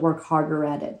 You have to work harder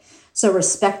at it. So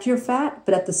respect your fat,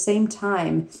 but at the same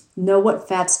time, know what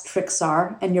fat's tricks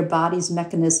are and your body's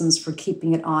mechanisms for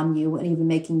keeping it on you and even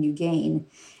making you gain.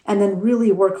 And then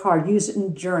really work hard. Use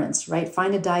endurance, right?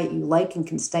 Find a diet you like and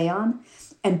can stay on.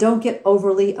 And don't get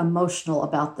overly emotional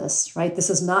about this, right? This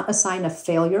is not a sign of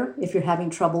failure if you're having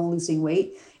trouble losing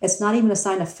weight. It's not even a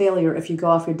sign of failure if you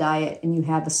go off your diet and you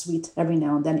have a sweet every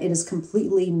now and then. It is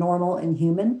completely normal and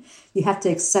human. You have to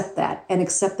accept that and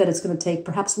accept that it's going to take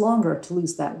perhaps longer to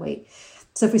lose that weight.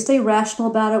 So if we stay rational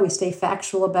about it, we stay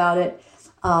factual about it,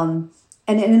 and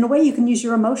in a way you can use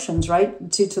your emotions,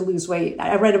 right, to lose weight.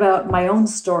 I read about my own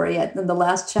story in the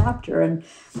last chapter, and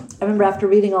I remember after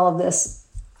reading all of this,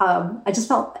 I just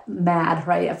felt mad,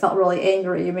 right? I felt really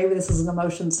angry. Maybe this is an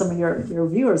emotion some of your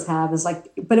viewers have, is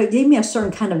like, but it gave me a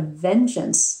certain kind of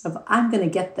vengeance of, I'm going to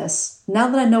get this. Now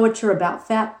that I know what you're about,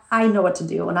 fat, I know what to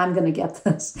do, and I'm going to get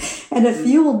this. And it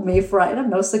fueled me for, I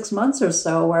don't know, 6 months or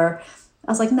so, where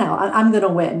I was like, no, I'm going to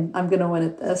win. I'm going to win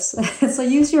at this. So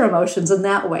use your emotions in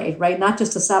that way, right? Not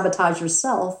just to sabotage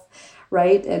yourself,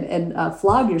 right? And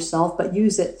flog yourself, but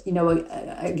use it,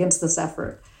 against this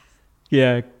effort.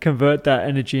 Yeah, convert that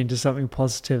energy into something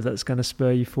positive that's going to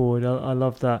spur you forward. I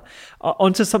love that.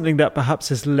 Onto something that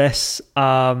perhaps is less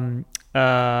within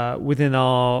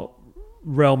our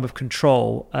realm of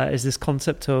control is this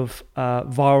concept of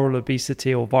viral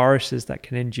obesity, or viruses that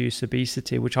can induce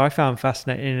obesity, which I found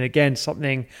fascinating. And again,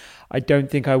 something I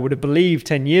don't think I would have believed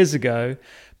 10 years ago.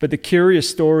 But the curious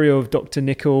story of Dr.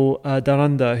 Nikhil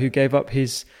Dhananda, who gave up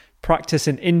his practice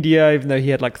in India, even though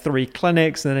he had like 3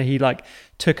 clinics, and then he like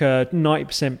took a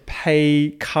 90%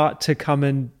 pay cut to come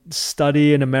and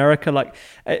study in America. Like,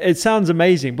 it sounds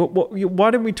amazing, but why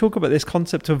don't we talk about this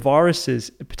concept of viruses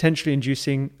potentially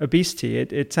inducing obesity?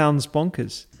 It sounds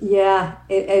bonkers. Yeah,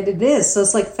 it is. So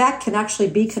it's like fat can actually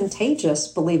be contagious,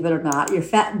 believe it or not. Your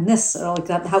fatness, or like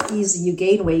that, how easy you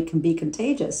gain weight, can be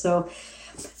contagious. So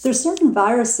there's certain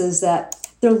viruses that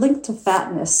they're linked to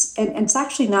fatness, and it's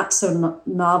actually not so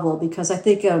novel, because I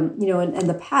think, in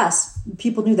the past,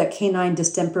 people knew that canine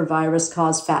distemper virus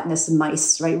caused fatness in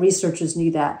mice, right? Researchers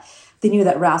knew that. They knew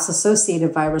that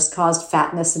RAS-associated virus caused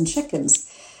fatness in chickens.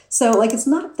 So, like, it's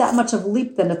not that much of a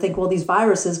leap then to think, well, these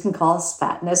viruses can cause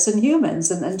fatness in humans.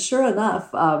 And sure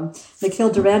enough, Nikhil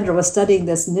Dhananda was studying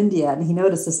this in India, and he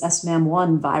noticed this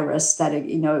SMAM1 virus that,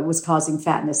 it was causing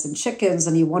fatness in chickens,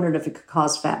 and he wondered if it could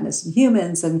cause fatness in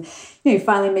humans. And, he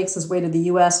finally makes his way to the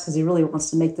U.S. because he really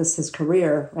wants to make this his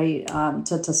career, right,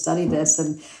 to study this.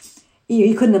 And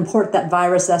he couldn't import that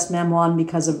virus, SMAM1,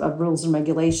 because of rules and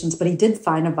regulations, but he did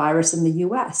find a virus in the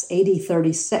U.S.,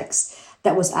 AD36,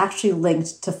 that was actually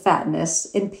linked to fatness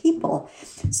in people.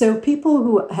 So people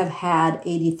who have had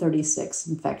AD36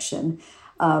 infection,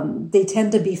 they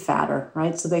tend to be fatter,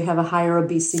 right? So they have a higher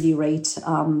obesity rate.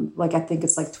 I think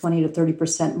it's like 20 to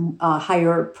 30%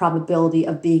 higher probability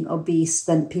of being obese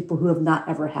than people who have not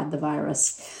ever had the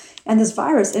virus. And this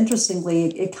virus,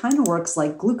 interestingly, it kind of works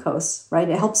like glucose, right?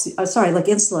 It helps you, like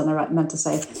insulin, I meant to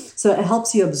say. So it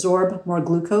helps you absorb more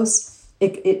glucose.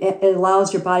 It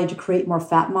allows your body to create more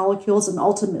fat molecules and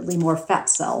ultimately more fat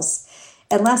cells.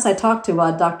 And last I talked to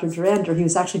Dr. Dhananda, he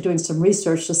was actually doing some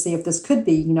research to see if this could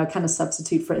be, kind of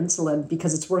substitute for insulin,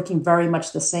 because it's working very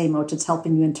much the same, which is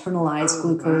helping you internalize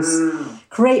glucose,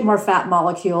 create more fat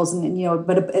molecules, and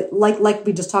but like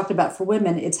we just talked about for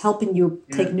women, it's helping you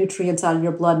take nutrients out of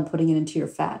your blood and putting it into your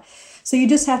fat. So you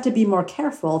just have to be more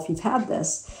careful if you've had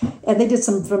this. And they did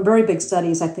some very big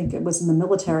studies. I think it was in the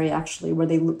military, actually, where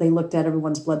they looked at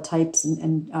everyone's blood types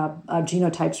and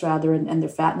genotypes, rather, and their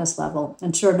fatness level.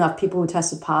 And sure enough, people who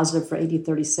tested positive for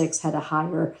AD36 had a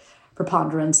higher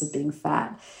preponderance of being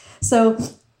fat. So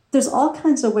there's all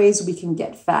kinds of ways we can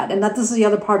get fat. And this is the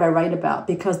other part I write about,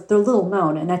 because they're little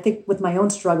known. And I think with my own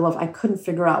struggle, I couldn't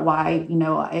figure out why,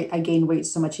 I gained weight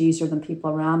so much easier than people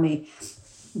around me.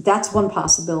 That's one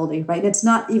possibility, right? And it's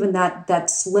not even that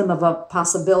slim of a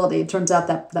possibility. It turns out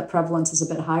that prevalence is a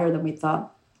bit higher than we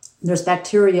thought. There's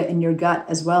bacteria in your gut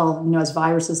as well, as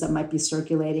viruses that might be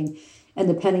circulating. And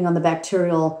depending on the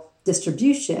bacterial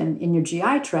distribution in your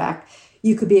GI tract,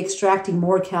 you could be extracting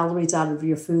more calories out of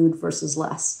your food versus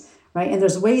less, right? And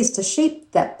there's ways to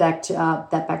shape that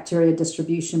bacteria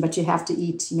distribution, but you have to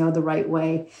eat, the right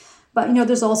way. But,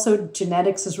 there's also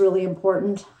genetics is really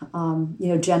important,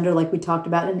 gender, like we talked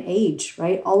about, and age,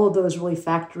 right? All of those really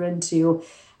factor into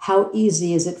how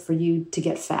easy is it for you to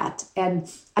get fat.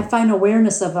 And I find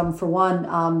awareness of them, for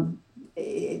one,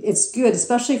 it's good,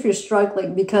 especially if you're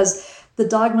struggling, because the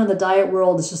dogma in the diet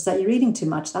world is just that you're eating too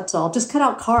much. That's all. Just cut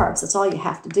out carbs. That's all you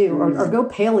have to do. Or go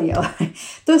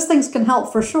paleo. Those things can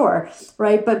help for sure,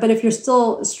 right? But if you're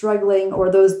still struggling, or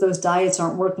those diets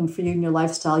aren't working for you in your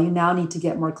lifestyle, you now need to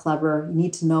get more clever. You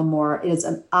need to know more. It is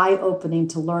an eye-opening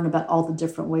to learn about all the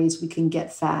different ways we can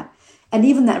get fat. And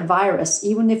even that virus,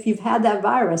 even if you've had that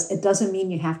virus, it doesn't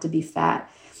mean you have to be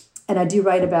fat. And I do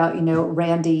write about,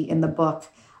 Randy in the book,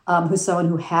 who's someone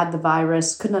who had the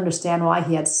virus, couldn't understand why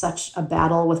he had such a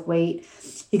battle with weight.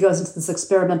 He goes into this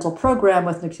experimental program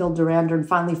with Nikhil Dhananda and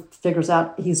finally figures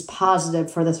out he's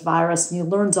positive for this virus, and he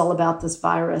learns all about this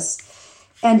virus.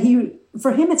 And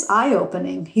for him, it's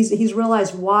eye-opening. He's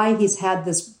realized why he's had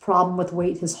this problem with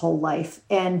weight his whole life.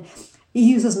 And he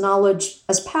uses knowledge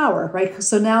as power, right?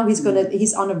 So now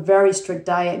he's on a very strict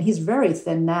diet, and he's very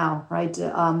thin now, right?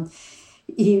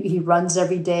 He runs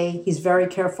every day. He's very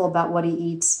careful about what he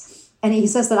eats. And he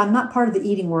says that I'm not part of the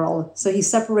eating world. So he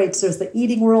separates, there's the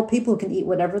eating world, people who can eat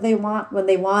whatever they want when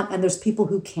they want, and there's people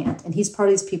who can't. And he's part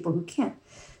of these people who can't.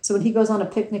 So when he goes on a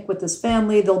picnic with his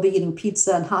family, they'll be eating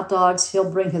pizza and hot dogs.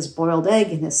 He'll bring his boiled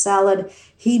egg and his salad.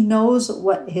 He knows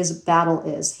what his battle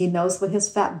is. He knows what his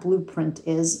fat blueprint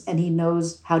is, and he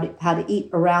knows how to eat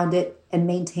around it and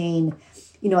maintain,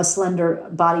 a slender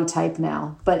body type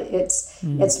now. But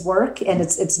it's work, and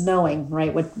it's knowing,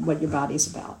 right, what your body's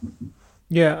about.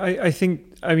 Yeah, I think,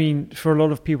 for a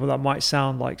lot of people that might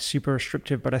sound like super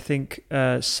restrictive, but I think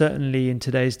certainly in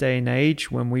today's day and age,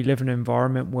 when we live in an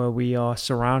environment where we are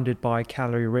surrounded by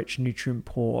calorie-rich,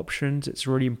 nutrient-poor options, it's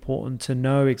really important to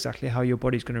know exactly how your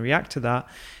body's going to react to that.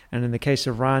 And in the case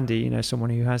of Randy, someone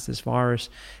who has this virus,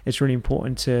 it's really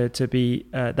important to be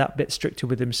that bit stricter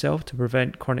with himself to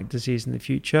prevent chronic disease in the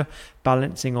future,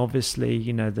 balancing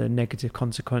obviously, the negative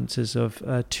consequences of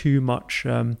too much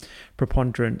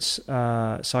preponderance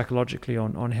psychologically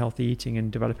on healthy eating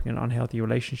and developing an unhealthy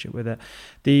relationship with it.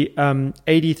 The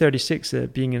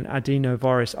AD36 being an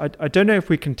adenovirus, I don't know if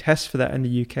we can test for that in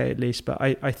the UK at least, but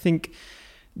I think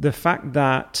the fact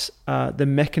that the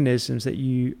mechanisms that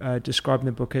you describe in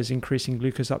the book as increasing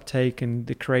glucose uptake and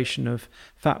the creation of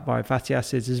fat by fatty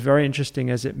acids is very interesting,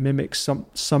 as it mimics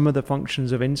some of the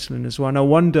functions of insulin as well. And I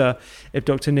wonder if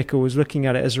Dr. Nickel was looking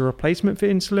at it as a replacement for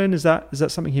insulin. Is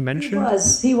that something he mentioned?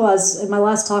 He was. In my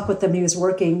last talk with him, he was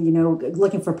working,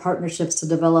 looking for partnerships to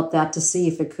develop that to see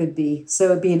if it could be. So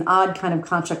it'd be an odd kind of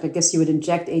construct. I guess you would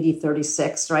inject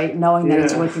AD36, right? Knowing that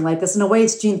it's working like this. In a way,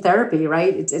 it's gene therapy,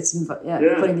 right? It's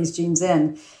putting these genes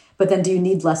in. But then do you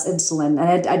need less insulin?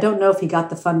 And I don't know if he got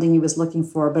the funding he was looking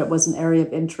for, but it was an area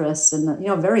of interest and,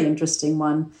 a very interesting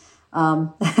one.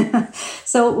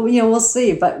 So, we'll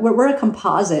see. But we're a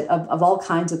composite of all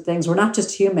kinds of things. We're not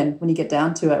just human when you get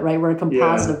down to it, right? We're a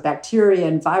composite of bacteria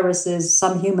and viruses,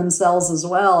 some human cells as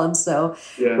well. And so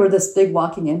we're this big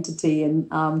walking entity. And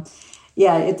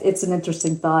it's an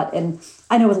interesting thought. And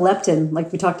I know with leptin,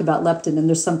 like we talked about leptin, and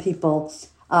there's some people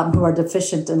who are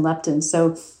deficient in leptin.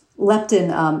 So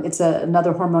leptin, it's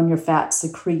another hormone your fat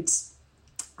secretes,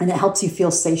 and it helps you feel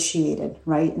satiated,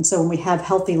 right? And so when we have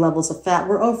healthy levels of fat,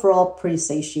 we're overall pretty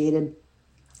satiated.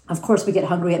 Of course, we get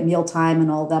hungry at mealtime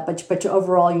and all that, but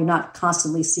overall, you're not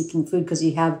constantly seeking food because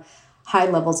you have high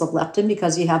levels of leptin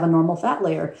because you have a normal fat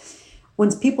layer.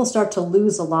 When people start to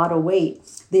lose a lot of weight,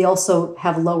 they also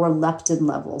have lower leptin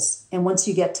levels. And once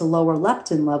you get to lower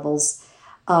leptin levels,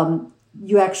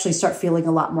 you actually start feeling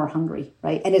a lot more hungry,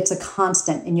 right? And it's a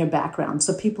constant in your background.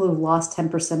 So people who've lost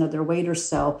 10% of their weight or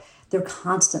so, they're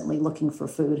constantly looking for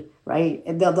food, right?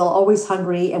 They'll always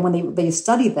hungry. And when they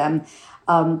study them,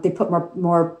 they put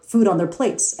more food on their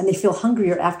plates and they feel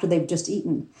hungrier after they've just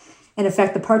eaten. And in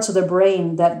fact, the parts of their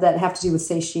brain that have to do with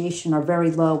satiation are very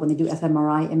low when they do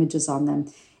fMRI images on them.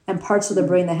 And parts of the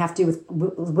brain that have to do with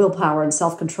willpower and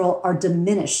self-control are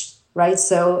diminished, right?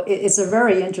 So it's a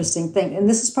very interesting thing. And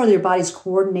this is part of your body's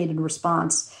coordinated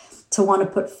response to want to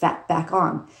put fat back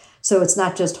on. So it's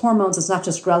not just hormones, it's not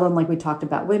just ghrelin like we talked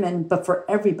about women, but for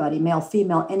everybody, male,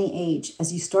 female, any age,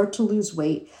 as you start to lose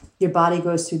weight, your body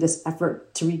goes through this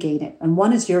effort to regain it. And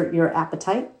one is your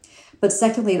appetite, but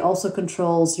secondly, it also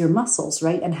controls your muscles,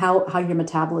 right? And how your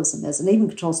metabolism is, and even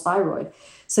controls thyroid.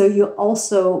 So you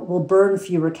also will burn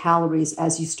fewer calories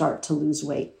as you start to lose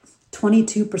weight.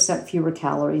 22% fewer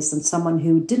calories than someone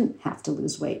who didn't have to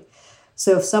lose weight.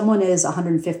 So if someone is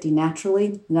 150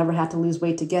 naturally, never had to lose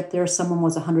weight to get there, someone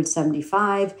was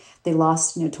 175, they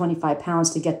lost 25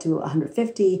 pounds to get to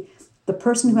 150. The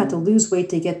person who had to lose weight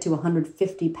to get to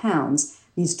 150 pounds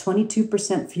needs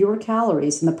 22% fewer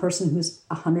calories than the person who's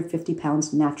 150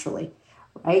 pounds naturally,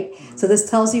 right? Mm-hmm. So this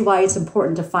tells you why it's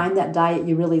important to find that diet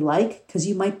you really like, because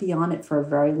you might be on it for a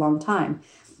very long time.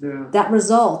 Yeah. That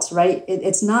result, right,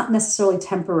 it's not necessarily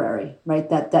temporary, right,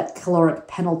 that caloric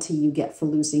penalty you get for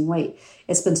losing weight.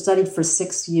 It's been studied for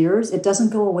 6 years. It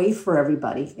doesn't go away for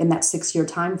everybody in that 6-year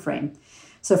time frame.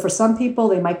 So for some people,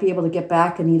 they might be able to get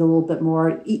back and eat a little bit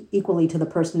more equally to the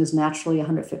person who's naturally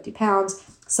 150 pounds.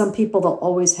 Some people, they'll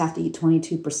always have to eat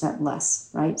 22%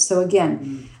 less, right? So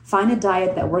again, find a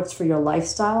diet that works for your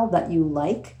lifestyle that you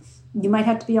like. You might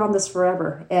have to be on this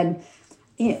forever. And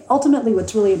ultimately,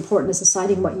 what's really important is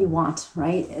deciding what you want,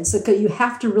 right? And so you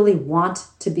have to really want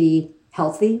to be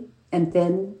healthy and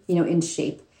thin, in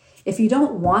shape. If you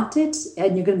don't want it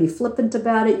and you're going to be flippant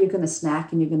about it, you're going to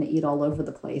snack and you're going to eat all over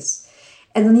the place.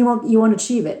 And then you won't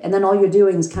achieve it. And then all you're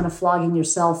doing is kind of flogging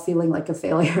yourself, feeling like a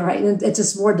failure, right? And it's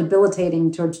just more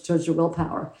debilitating towards your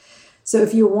willpower. So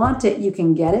if you want it, you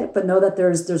can get it, but know that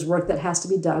there's work that has to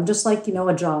be done, just like,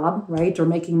 a job, right? Or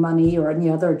making money or any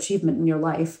other achievement in your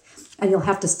life. And you'll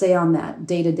have to stay on that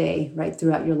day to day, right,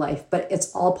 throughout your life. But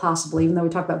it's all possible, even though we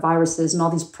talk about viruses and all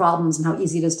these problems and how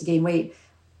easy it is to gain weight,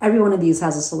 every one of these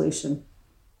has a solution.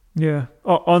 Yeah.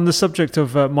 On the subject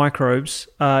of microbes,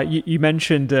 you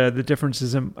mentioned the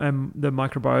differences in the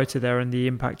microbiota there and the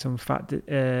impact on fat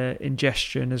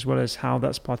ingestion, as well as how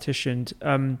that's partitioned.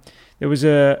 There was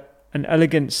an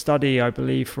elegant study, I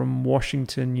believe, from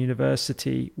Washington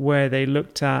University, where they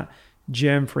looked at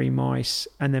germ-free mice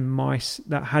and then mice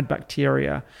that had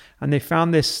bacteria, and they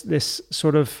found this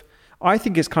sort of, I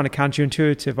think it's kind of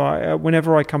counterintuitive.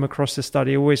 Whenever I come across this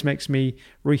study, it always makes me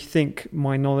rethink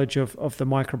my knowledge of the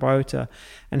microbiota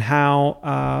and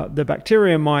how the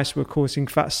bacteria in mice were causing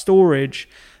fat storage.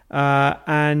 Or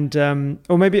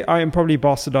maybe I am probably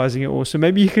bastardizing it also.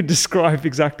 Maybe you could describe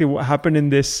exactly what happened in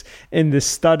this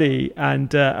study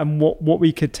and what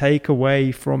we could take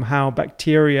away from how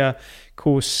bacteria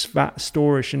cause fat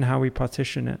storage and how we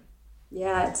partition it.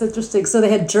 Yeah, it's interesting. So they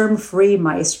had germ-free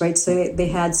mice, right? So they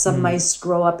had some mice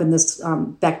grow up in this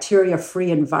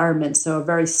bacteria-free environment, so a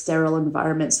very sterile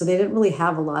environment. So they didn't really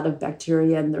have a lot of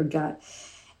bacteria in their gut.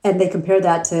 And they compare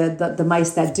that to the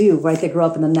mice that do, right? They grow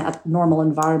up in a normal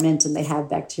environment and they have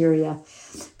bacteria.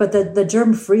 But the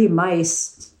germ-free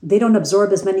mice, they don't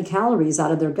absorb as many calories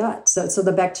out of their gut. So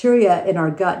the bacteria in our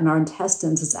gut and our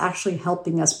intestines is actually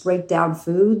helping us break down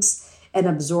foods and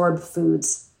absorb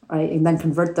foods, right? And then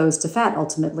convert those to fat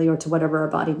ultimately, or to whatever our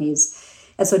body needs.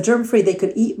 And so germ-free, they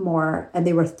could eat more and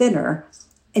they were thinner,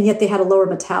 and yet they had a lower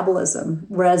metabolism.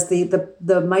 Whereas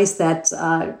the mice that,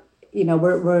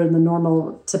 were in the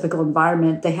normal, typical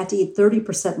environment, they had to eat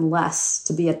 30% less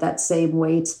to be at that same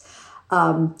weight.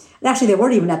 And actually, they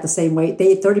weren't even at the same weight. They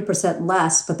ate 30%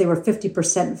 less, but they were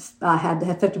 50%, had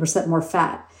 50% more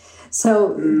fat.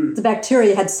 So the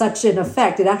bacteria had such an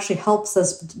effect. It actually helps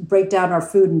us break down our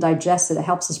food and digest it. It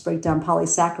helps us break down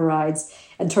polysaccharides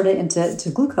and turn it into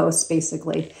glucose,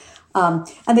 basically. And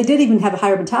they did even have a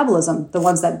higher metabolism, the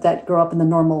ones that grow up in the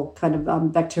normal kind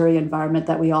of bacteria environment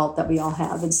that we all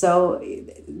have. And so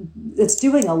it's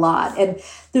doing a lot. And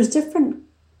there's different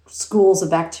schools of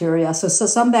bacteria. So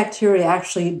some bacteria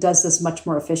actually does this much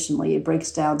more efficiently. It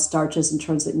breaks down starches and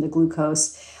turns it into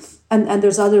glucose. And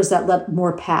there's others that let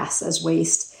more pass as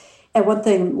waste. And one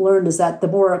thing learned is that the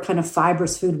more kind of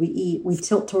fibrous food we eat, we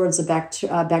tilt towards a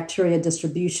bacteria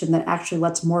distribution that actually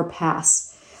lets more pass.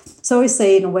 So I always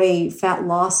say, in a way, fat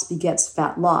loss begets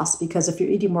fat loss, because if you're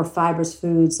eating more fibrous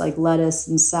foods like lettuce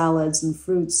and salads and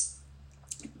fruits,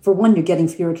 for one, you're getting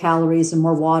fewer calories and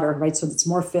more water, right? So it's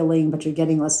more filling, but you're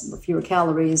getting fewer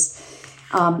calories.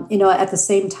 At the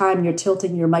same time, you're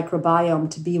tilting your microbiome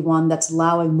to be one that's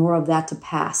allowing more of that to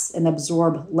pass and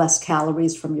absorb less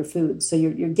calories from your food. So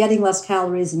you're getting less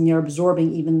calories and you're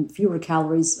absorbing even fewer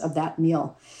calories of that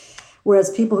meal.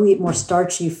 Whereas people who eat more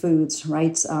starchy foods,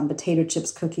 right, potato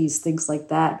chips, cookies, things like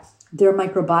that, their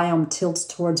microbiome tilts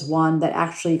towards one that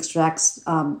actually extracts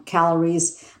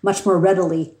calories much more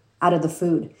readily out of the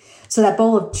food. So that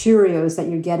bowl of Cheerios that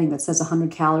you're getting that says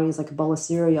 100 calories, like a bowl of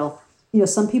cereal,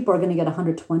 some people are going to get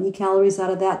 120 calories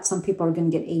out of that. Some people are going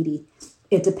to get 80.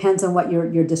 It depends on what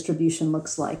your distribution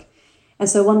looks like. And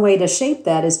so one way to shape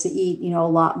that is to eat, a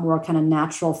lot more kind of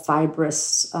natural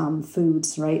fibrous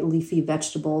foods, right? Leafy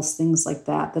vegetables, things like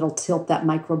that, that'll tilt that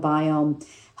microbiome,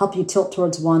 help you tilt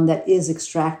towards one that is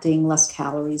extracting less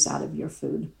calories out of your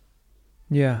food.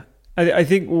 Yeah. I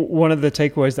think one of the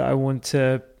takeaways that I want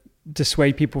to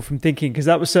dissuade people from thinking, because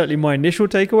that was certainly my initial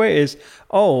takeaway, is,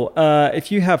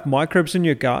 if you have microbes in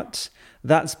your gut,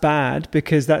 that's bad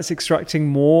because that's extracting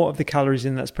more of the calories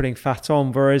in, that's putting fat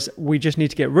on, whereas we just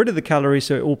need to get rid of the calories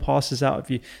so it all passes out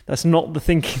of you. That's not the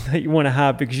thinking that you want to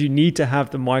have, because you need to have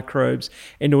the microbes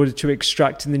in order to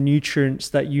extract the nutrients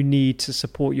that you need to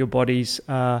support your body's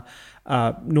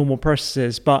normal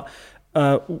processes. But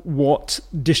what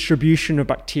distribution of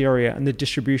bacteria and the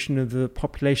distribution of the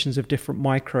populations of different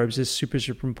microbes is super,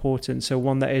 super important. So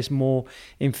one that is more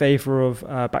in favor of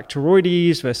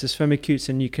Bacteroides versus Firmicutes,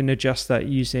 and you can adjust that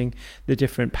using the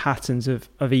different patterns of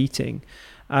eating.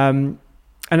 And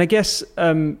I guess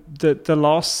the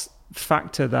last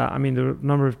factor that, there are a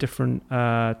number of different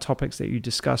topics that you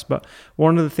discussed, but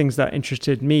one of the things that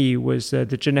interested me was the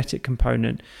genetic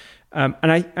component.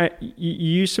 And you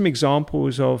use some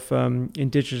examples of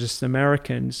indigenous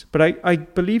Americans, but I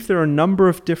believe there are a number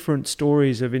of different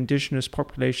stories of indigenous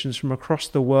populations from across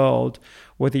the world,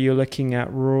 whether you're looking at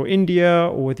rural India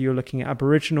or whether you're looking at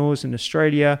Aboriginals in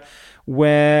Australia,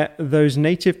 where those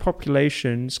native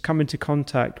populations come into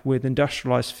contact with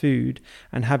industrialized food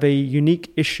and have a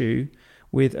unique issue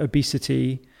with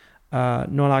obesity,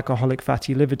 non-alcoholic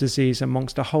fatty liver disease,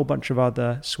 amongst a whole bunch of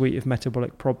other suite of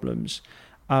metabolic problems.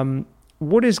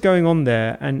 What is going on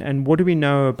there, and what do we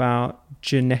know about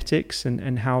genetics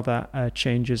and how that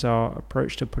changes our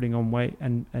approach to putting on weight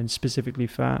and specifically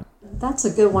fat? That's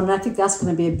a good one. And I think that's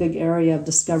going to be a big area of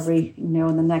discovery, in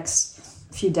the next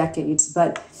few decades.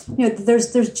 But,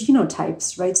 there's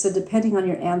genotypes, right? So depending on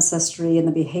your ancestry and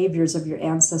the behaviors of your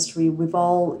ancestry, we've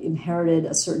all inherited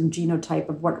a certain genotype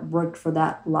of what worked for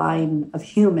that line of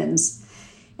humans.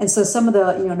 And so some of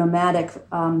the nomadic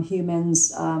humans,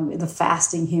 the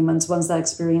fasting humans, ones that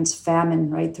experience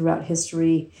famine right throughout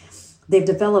history, they've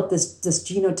developed this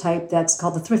genotype that's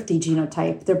called the thrifty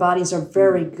genotype. Their bodies are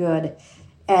very good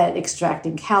at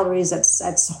extracting calories,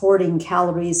 at hoarding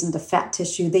calories into fat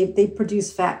tissue. They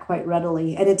produce fat quite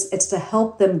readily, and it's to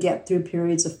help them get through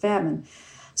periods of famine.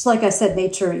 So like I said,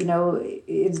 nature,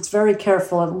 it's very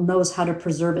careful. It knows how to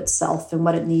preserve itself and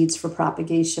what it needs for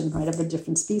propagation, right, of the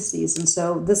different species. And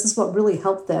so this is what really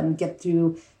helped them get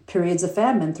through periods of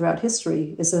famine throughout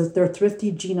history, is their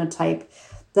thrifty genotype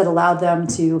that allowed them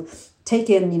to take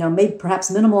in, maybe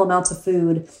perhaps minimal amounts of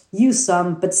food, use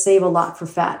some, but save a lot for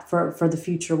fat for the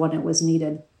future when it was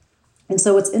needed. And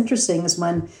so what's interesting is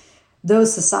when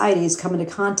those societies come into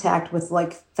contact with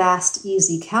like fast,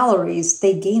 easy calories,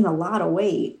 they gain a lot of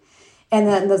weight. And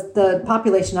then the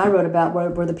population I wrote about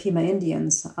were the Pima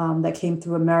Indians that came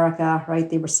through America, right?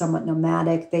 They were somewhat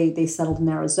nomadic. They settled in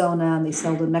Arizona and they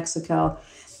settled in Mexico.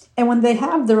 And when they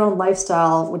have their own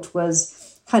lifestyle, which was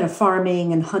kind of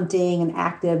farming and hunting and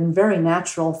active and very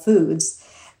natural foods,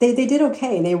 they did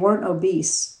okay. They weren't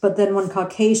obese. But then when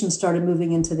Caucasians started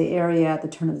moving into the area at the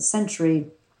turn of the century,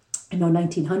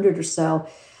 1900 or so,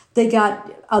 they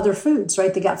got other foods,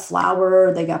 right? They got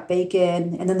flour, they got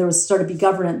bacon, and then there started to be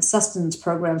government sustenance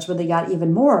programs where they got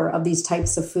even more of these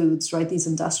types of foods, right? These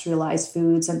industrialized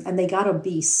foods, and they got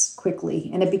obese quickly.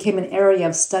 And it became an area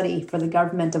of study for the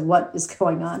government of what is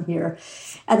going on here.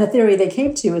 And the theory they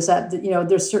came to is that,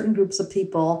 there's certain groups of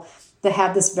people that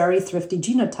have this very thrifty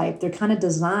genotype. They're kind of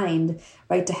designed,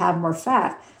 right, to have more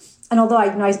fat. And although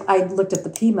I looked at the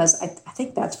Pimas, I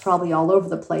think that's probably all over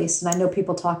the place. And I know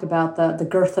people talk about the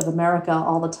girth of America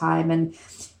all the time. And,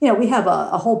 we have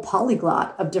a whole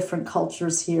polyglot of different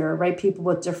cultures here, right? People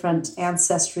with different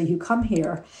ancestry who come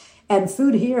here. And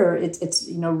food here, it's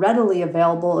readily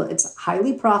available. It's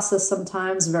highly processed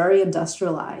sometimes, very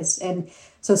industrialized. And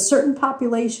so certain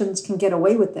populations can get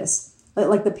away with this.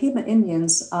 Like the Pima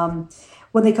Indians,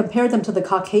 when they compared them to the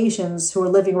Caucasians who were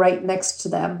living right next to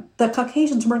them, the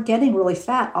Caucasians weren't getting really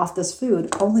fat off this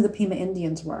food. Only the Pima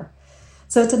Indians were.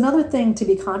 So it's another thing to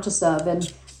be conscious of,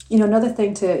 and another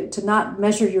thing to not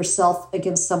measure yourself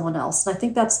against someone else. And I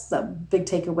think that's the big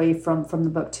takeaway from the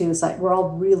book too, is that we're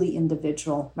all really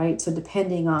individual, right? So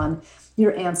depending on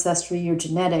your ancestry, your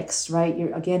genetics, right?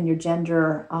 Your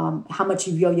gender, how much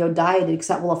you've yo-yo dieted, because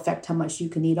that will affect how much you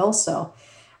can eat also.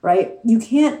 Right? You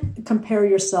can't compare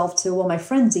yourself to, well, my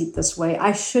friends eat this way,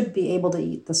 I should be able to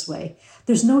eat this way.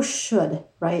 There's no should,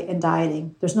 right, in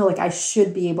dieting. There's no I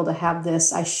should be able to have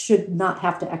this, I should not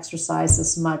have to exercise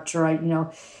this much, or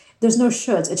there's no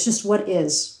shoulds. It's just what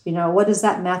is. What is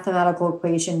that mathematical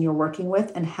equation you're working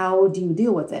with, and how do you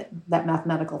deal with it, that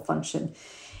mathematical function?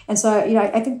 And so,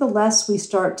 I think the less we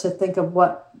start to think of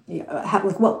what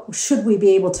should we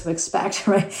be able to expect,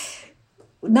 right?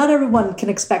 Not everyone can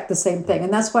expect the same thing.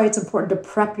 And that's why it's important to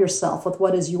prep yourself with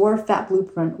what is your fat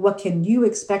blueprint. What can you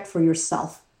expect for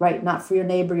yourself, right? Not for your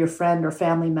neighbor, your friend, or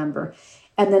family member.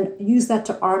 And then use that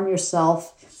to arm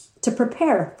yourself to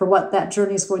prepare for what that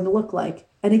journey is going to look like.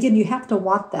 And again, you have to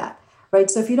want that, right?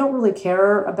 So if you don't really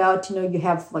care about, you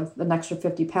have like an extra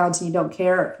 50 pounds and you don't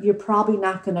care, you're probably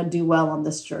not going to do well on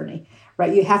this journey,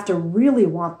 right? You have to really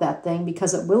want that thing,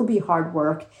 because it will be hard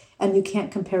work. And you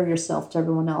can't compare yourself to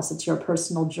everyone else. It's your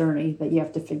personal journey that you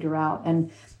have to figure out.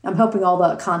 And I'm hoping all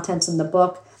the contents in the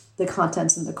book, the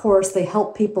contents in the course, they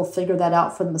help people figure that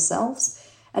out for themselves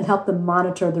and help them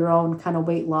monitor their own kind of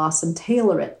weight loss and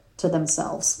tailor it to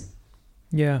themselves.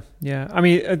 Yeah. I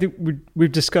mean, I think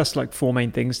we've discussed like four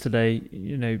main things today,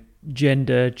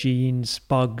 gender, genes,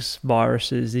 bugs,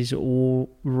 viruses. These are all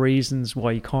reasons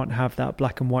why you can't have that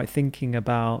black and white thinking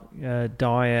about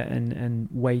diet and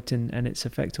weight and its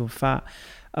effect on fat.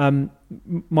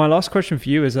 My last question for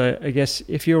you is, I guess,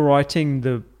 if you're writing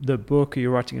the book, or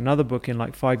you're writing another book in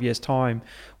like 5 years' time,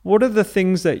 what are the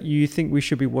things that you think we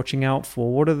should be watching out for?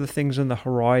 What are the things on the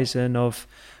horizon of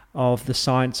the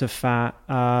science of fat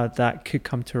that could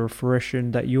come to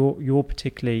fruition that you're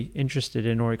particularly interested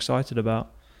in or excited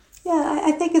about? Yeah,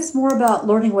 I think it's more about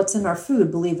learning what's in our food,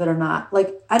 believe it or not.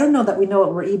 Like, I don't know that we know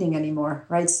what we're eating anymore,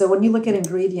 right? So when you look at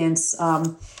ingredients,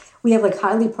 we have like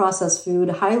highly processed food,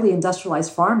 highly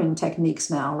industrialized farming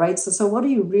techniques now, right? So what are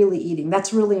you really eating?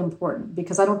 That's really important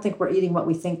because I don't think we're eating what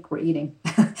we think we're eating.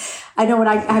 I know when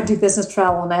I do business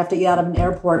travel and I have to eat out of an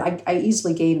airport, I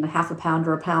easily gain a half a pound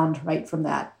or a pound right from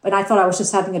that. And I thought I was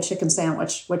just having a chicken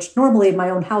sandwich, which normally in my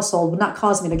own household would not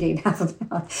cause me to gain half a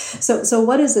pound. So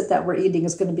what is it that we're eating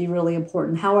is going to be really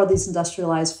important. How are these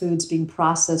industrialized foods being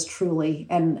processed truly?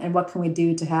 And what can we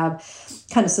do to have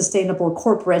kind of sustainable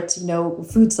corporate,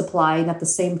 food supply and at the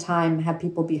same time have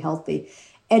people be healthy?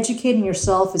 Educating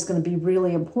yourself is going to be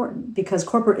really important because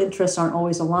corporate interests aren't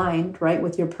always aligned, right,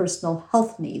 with your personal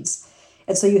health needs.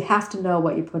 And so you have to know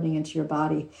what you're putting into your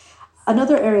body.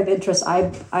 Another area of interest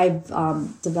I've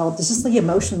developed is just the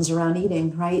emotions around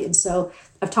eating, right? And so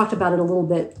I've talked about it a little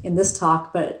bit in this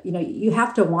talk, but you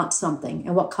have to want something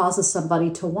and what causes somebody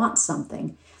to want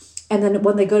something. And then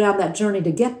when they go down that journey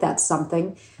to get that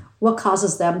something, what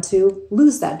causes them to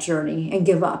lose that journey and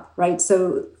give up, right?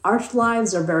 So our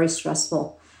lives are very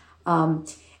stressful.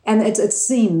 And it's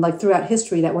seen like throughout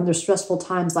history that when there's stressful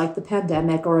times like the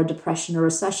pandemic or a depression or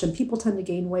recession, people tend to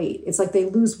gain weight. It's like they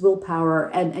lose willpower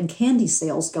and candy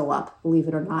sales go up, believe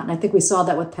it or not. And I think we saw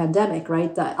that with pandemic,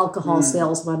 right? The alcohol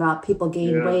sales went up, people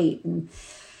gained weight.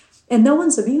 And no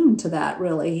one's immune to that,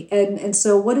 really. And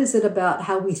so what is it about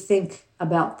how we think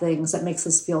about things that makes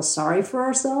us feel sorry for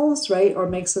ourselves, right? Or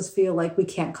makes us feel like we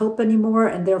can't cope anymore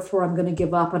and therefore I'm going to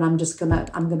give up and I'm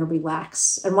going to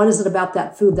relax. And what is it about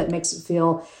that food that makes it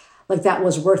feel like that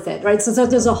was worth it, right? So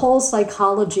there's a whole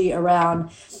psychology around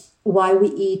why we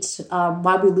eat,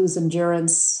 why we lose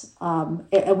endurance, and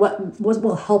what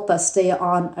will help us stay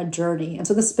on a journey. And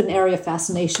so this has been an area of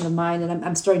fascination of mine, and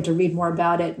I'm starting to read more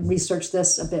about it and research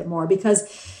this a bit more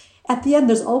because at the end,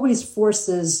 there's always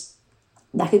forces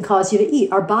that can cause you to eat.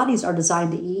 Our bodies are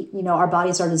designed to eat. Our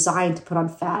bodies are designed to put on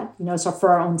fat, so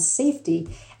for our own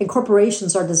safety. And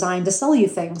corporations are designed to sell you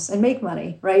things and make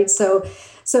money, right? So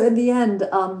in the end,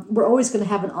 we're always going to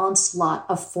have an onslaught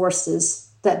of forces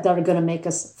that are going to make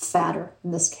us fatter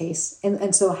in this case.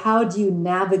 And so how do you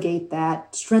navigate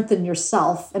that, strengthen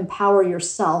yourself, empower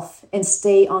yourself, and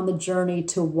stay on the journey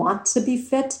to want to be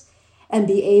fit and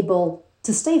be able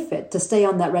to stay fit, to stay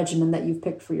on that regimen that you've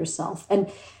picked for yourself? And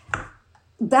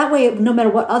that way, no matter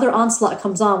what other onslaught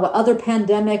comes on, what other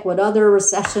pandemic, what other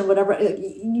recession, whatever,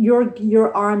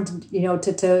 you're armed,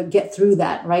 to get through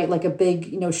that, right? Like a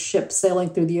big, ship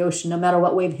sailing through the ocean. No matter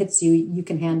what wave hits you, you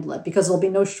can handle it because there'll be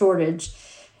no shortage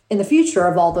in the future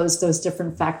of all those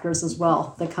different factors as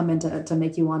well that come in to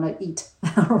make you want to eat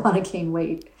or want to gain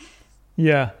weight.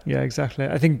 Yeah, exactly.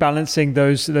 I think balancing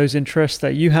those interests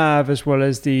that you have as well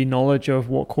as the knowledge of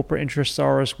what corporate interests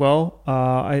are as well,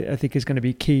 I think is going to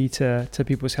be key to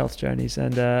people's health journeys.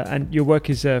 And your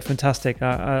work is fantastic.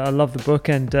 I love the book,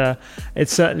 and it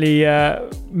certainly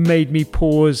made me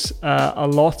pause a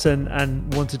lot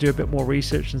and want to do a bit more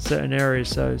research in certain areas.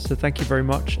 So thank you very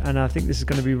much. And I think this is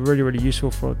going to be really, really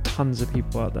useful for tons of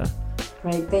people out there.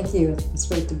 Great. Thank you. It's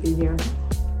great to be here.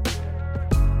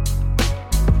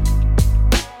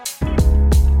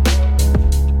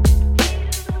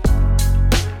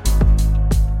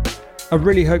 I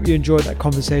really hope you enjoyed that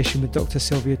conversation with Dr.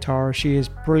 Sylvia Tara. She is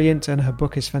brilliant and her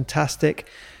book is fantastic.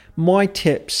 My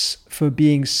tips for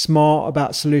being smart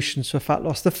about solutions for fat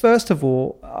loss. The first of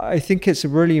all, I think it's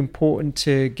really important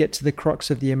to get to the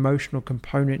crux of the emotional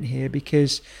component here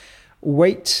because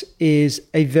weight is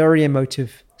a very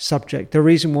emotive subject. The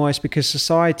reason why is because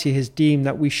society has deemed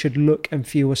that we should look and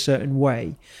feel a certain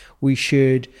way. We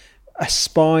should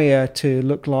aspire to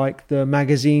look like the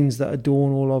magazines that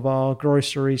adorn all of our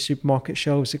grocery supermarket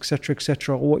shelves,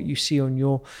 etc., or what you see on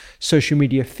your social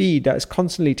media feed that is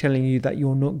constantly telling you that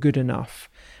you're not good enough.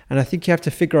 And I think you have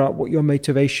to figure out what your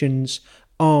motivations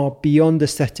are beyond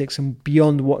aesthetics and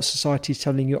beyond what society is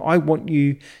telling you. I want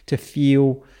you to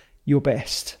feel your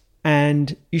best.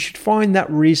 And you should find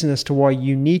that reason as to why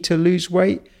you need to lose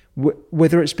weight,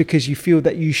 whether it's because you feel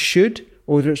that you should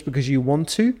or whether it's because you want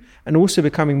to, and also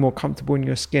becoming more comfortable in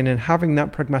your skin and having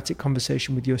that pragmatic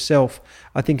conversation with yourself,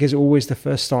 I think is always the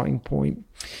first starting point.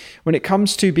 When it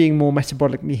comes to being more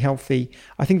metabolically healthy,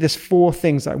 I think there's 4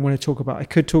 things that I want to talk about. I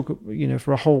could talk,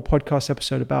 for a whole podcast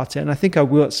episode about it, and I think I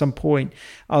will at some point.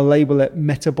 I'll label it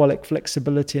metabolic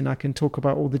flexibility, and I can talk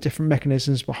about all the different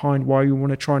mechanisms behind why we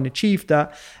want to try and achieve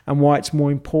that and why it's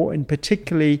more important,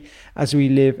 particularly as we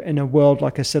live in a world,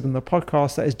 like I said on the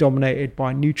podcast, that is dominated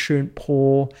by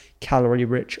nutrient-poor,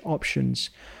 calorie-rich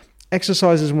options.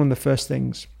 Exercise is one of the first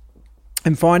things.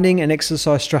 And finding an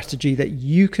exercise strategy that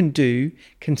you can do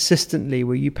consistently,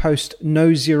 where you post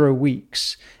no 0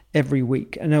 weeks every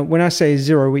week. And when I say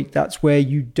 0 week, that's where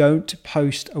you don't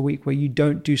post a week where you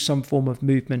don't do some form of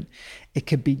movement. It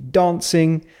could be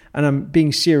dancing, and I'm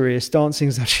being serious. Dancing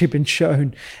has actually been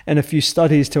shown in a few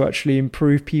studies to actually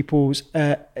improve people's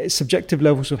subjective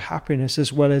levels of happiness,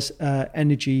 as well as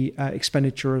energy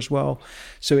expenditure as well.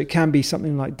 So it can be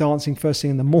something like dancing first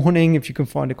thing in the morning, if you can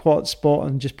find a quiet spot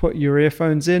and just put your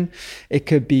earphones in. It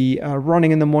could be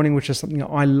running in the morning, which is something that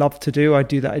I love to do. I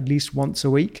do that at least once a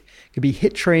week. It could be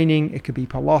HIIT training. It could be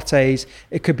Pilates.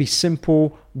 It could be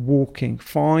simple walking.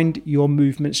 Find your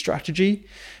movement strategy.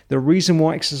 The reason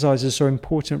why exercise is so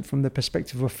important from the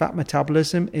perspective of fat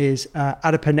metabolism is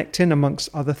adiponectin, amongst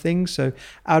other things. So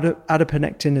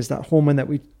adiponectin is that hormone that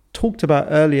we talked about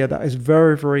earlier that is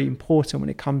very, very important when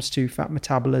it comes to fat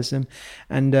metabolism.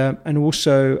 And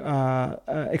also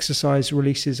exercise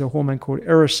releases a hormone called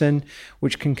irisin,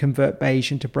 which can convert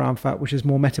beige into brown fat, which is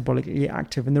more metabolically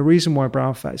active. And the reason why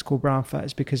brown fat is called brown fat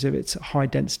is because of its high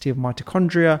density of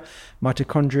mitochondria.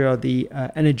 Mitochondria are the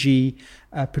energy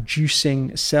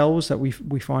producing cells that we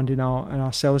find in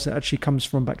our cells. That actually comes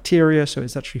from bacteria, so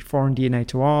it's actually foreign DNA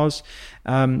to ours.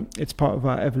 It's part of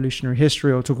our evolutionary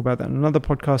history. I'll talk about that in another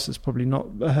podcast. It's probably not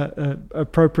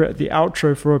appropriate at the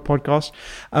outro for a podcast,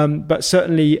 but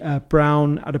certainly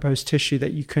brown adipose tissue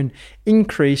that you can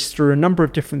increase through a number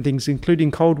of different things,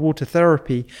 including cold water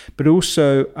therapy, but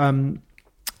also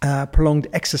prolonged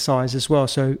exercise as well.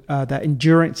 So that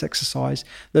endurance exercise,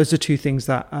 those are two things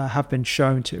that have been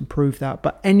shown to improve that.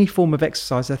 But any form of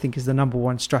exercise, I think, is the number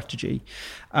one strategy.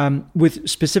 With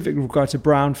specific regard to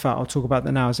brown fat, I'll talk about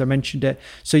that now as I mentioned it.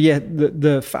 So yeah,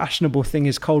 the fashionable thing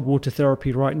is cold water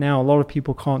therapy right now. A lot of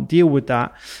people can't deal with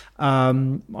that.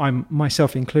 I'm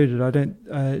myself included. I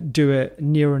don't do it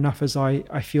near enough as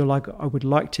I feel like I would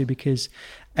like to, because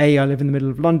A, I live in the middle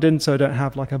of London, so I don't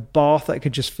have like a bath that I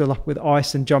could just fill up with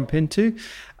ice and jump into.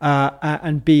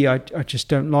 And B, I just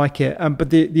don't like it. But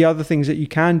the other things that you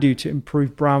can do to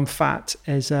improve brown fat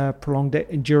is prolonged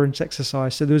endurance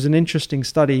exercise. So there was an interesting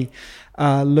study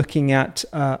looking at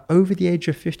over the age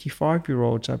of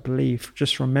 55-year-olds, I believe,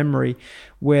 just from memory,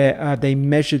 where they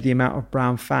measured the amount of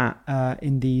brown fat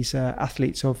in these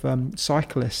athletes of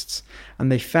cyclists.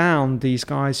 And they found these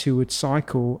guys who would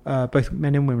cycle, both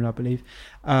men and women, I believe,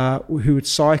 who would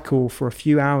cycle for a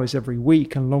few hours every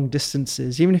week and long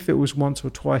distances, even if it was once or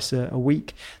twice a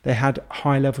week, they had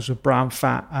high levels of brown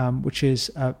fat, which is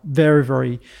very,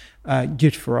 very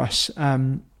good for us.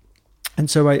 And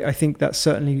so I think that's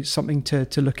certainly something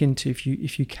to look into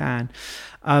if you can.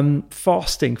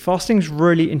 Fasting is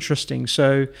really interesting.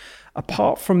 So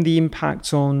apart from the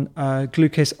impact on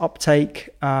glucose uptake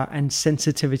and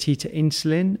sensitivity to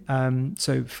insulin,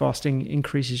 so fasting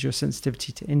increases your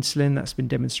sensitivity to insulin. That's been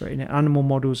demonstrated in animal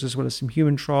models as well as some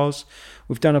human trials.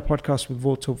 We've done a podcast with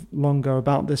Walter Longo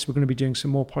about this. We're going to be doing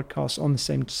some more podcasts on the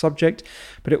same subject,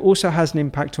 but it also has an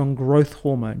impact on growth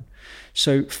hormone.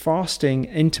 So fasting,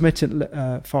 intermittent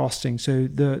fasting, so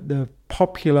the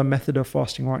popular method of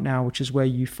fasting right now, which is where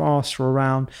you fast for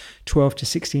around 12 to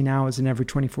 16 hours in every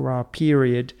 24-hour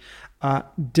period,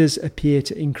 does appear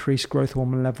to increase growth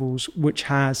hormone levels, which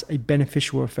has a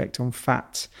beneficial effect on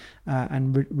fat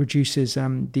and reduces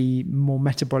the more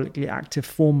metabolically active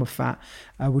form of fat,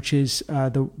 which is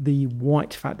the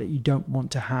white fat that you don't want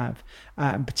to have,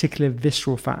 and particularly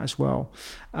visceral fat as well.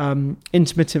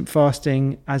 Intermittent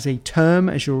fasting as a term,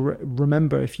 as you'll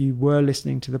remember if you were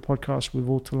listening to the podcast with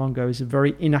Walter Longo, is a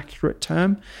very inaccurate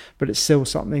term, but it's still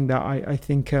something that I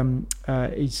think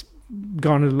is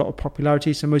garnered a lot of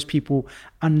popularity. So most people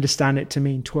understand it to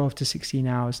mean 12 to 16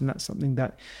 hours, and that's something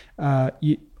that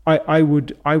I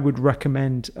would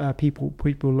recommend people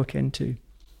look into.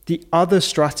 The other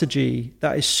strategy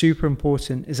that is super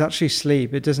important is actually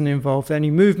sleep. It doesn't involve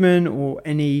any movement or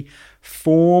any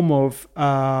form of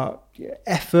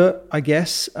effort, I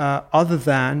guess, other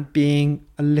than being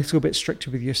a little bit stricter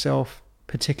with yourself,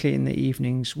 particularly in the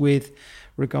evenings, with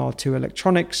regard to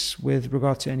electronics, with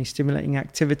regard to any stimulating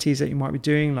activities that you might be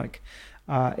doing, like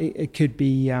it could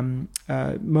be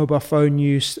mobile phone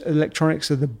use.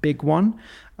 Electronics are the big one,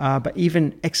 but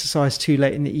even exercise too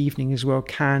late in the evening as well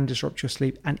can disrupt your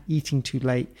sleep, and eating too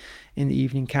late in the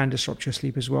evening can disrupt your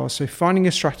sleep as well. So finding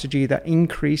a strategy that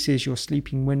increases your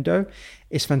sleeping window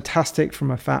is fantastic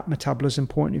from a fat metabolism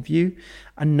point of view.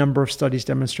 A number of studies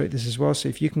demonstrate this as well. So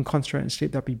if you can concentrate on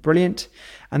sleep, that'd be brilliant.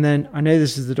 And then I know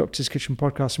this is the Doctor's Kitchen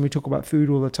podcast and we talk about food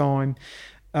all the time.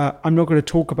 I'm not going to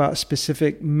talk about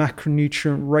specific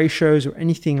macronutrient ratios or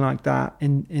anything like that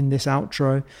in this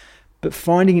outro, but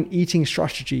finding an eating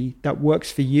strategy that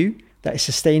works for you, that is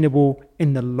sustainable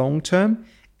in the long term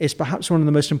is perhaps one of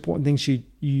the most important things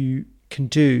you can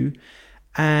do.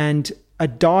 And a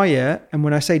diet, and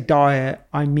when I say diet,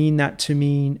 I mean that to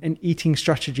mean an eating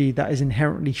strategy that is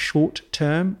inherently short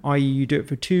term, i.e. you do it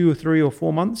for 2 or 3 or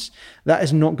 4 months, that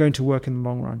is not going to work in the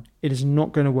long run. It is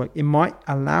not going to work. It might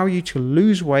allow you to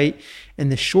lose weight in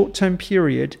the short term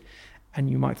period, and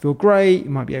you might feel great.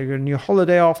 You might be able to go on your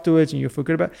holiday afterwards and you'll feel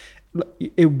good about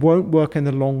it. It won't work in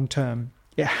the long term.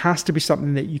 It has to be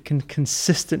something that you can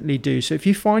consistently do. So if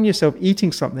you find yourself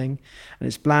eating something and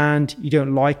it's bland, you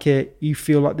don't like it, you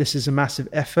feel like this is a massive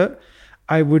effort,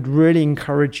 I would really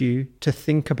encourage you to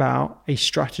think about a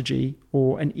strategy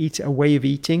or a way of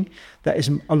eating that is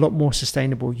a lot more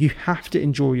sustainable. You have to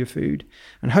enjoy your food.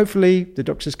 And hopefully the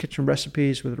Doctor's Kitchen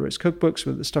recipes, whether it's cookbooks,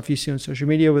 whether it's stuff you see on social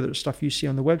media, whether it's stuff you see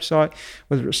on the website,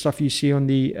 whether it's stuff you see on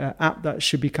the app that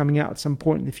should be coming out at some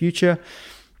point in the future,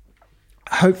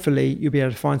 hopefully you'll be able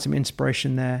to find some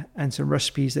inspiration there and some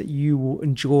recipes that you will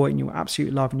enjoy and you'll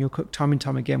absolutely love, and you'll cook time and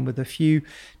time again with a few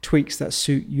tweaks that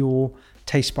suit your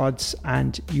taste buds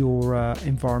and your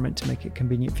environment to make it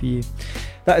convenient for you.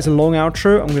 That is a long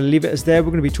outro. I'm going to leave it as there.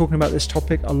 We're going to be talking about this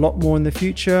topic a lot more in the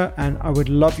future, and I would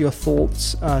love your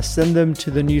thoughts. Send them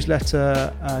to the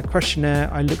newsletter questionnaire.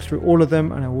 I look through all of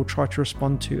them and I will try to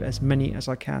respond to as many as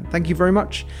I can. Thank you very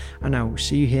much, and I will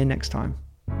see you here next time.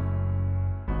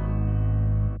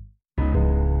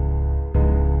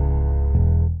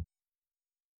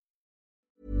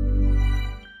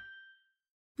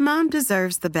 Mom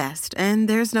deserves the best, and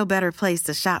there's no better place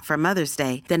to shop for Mother's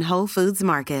Day than Whole Foods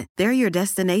Market. They're your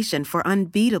destination for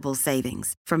unbeatable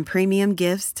savings, from premium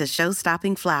gifts to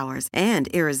show-stopping flowers and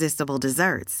irresistible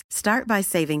desserts. Start by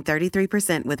saving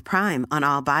 33% with Prime on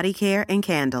all body care and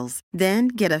candles. Then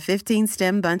get a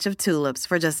 15-stem bunch of tulips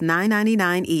for just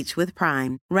 $9.99 each with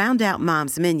Prime. Round out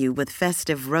Mom's menu with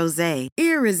festive rosé,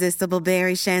 irresistible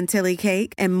berry chantilly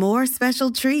cake, and more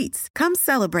special treats. Come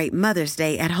celebrate Mother's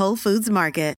Day at Whole Foods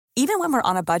Market. Even when we're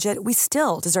on a budget, we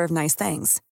still deserve nice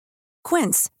things.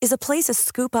 Quince is a place to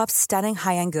scoop up stunning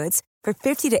high-end goods for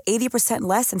 50 to 80%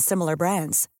 less than similar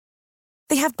brands.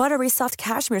 They have buttery soft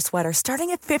cashmere sweaters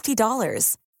starting at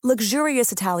 $50,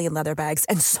 luxurious Italian leather bags,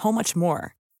 and so much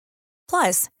more.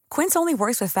 Plus, Quince only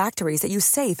works with factories that use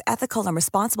safe, ethical, and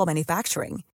responsible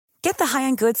manufacturing. Get the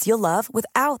high-end goods you'll love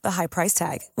without the high price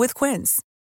tag with Quince.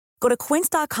 Go to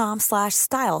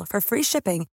quince.com/style for free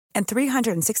shipping and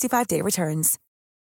 365-day returns.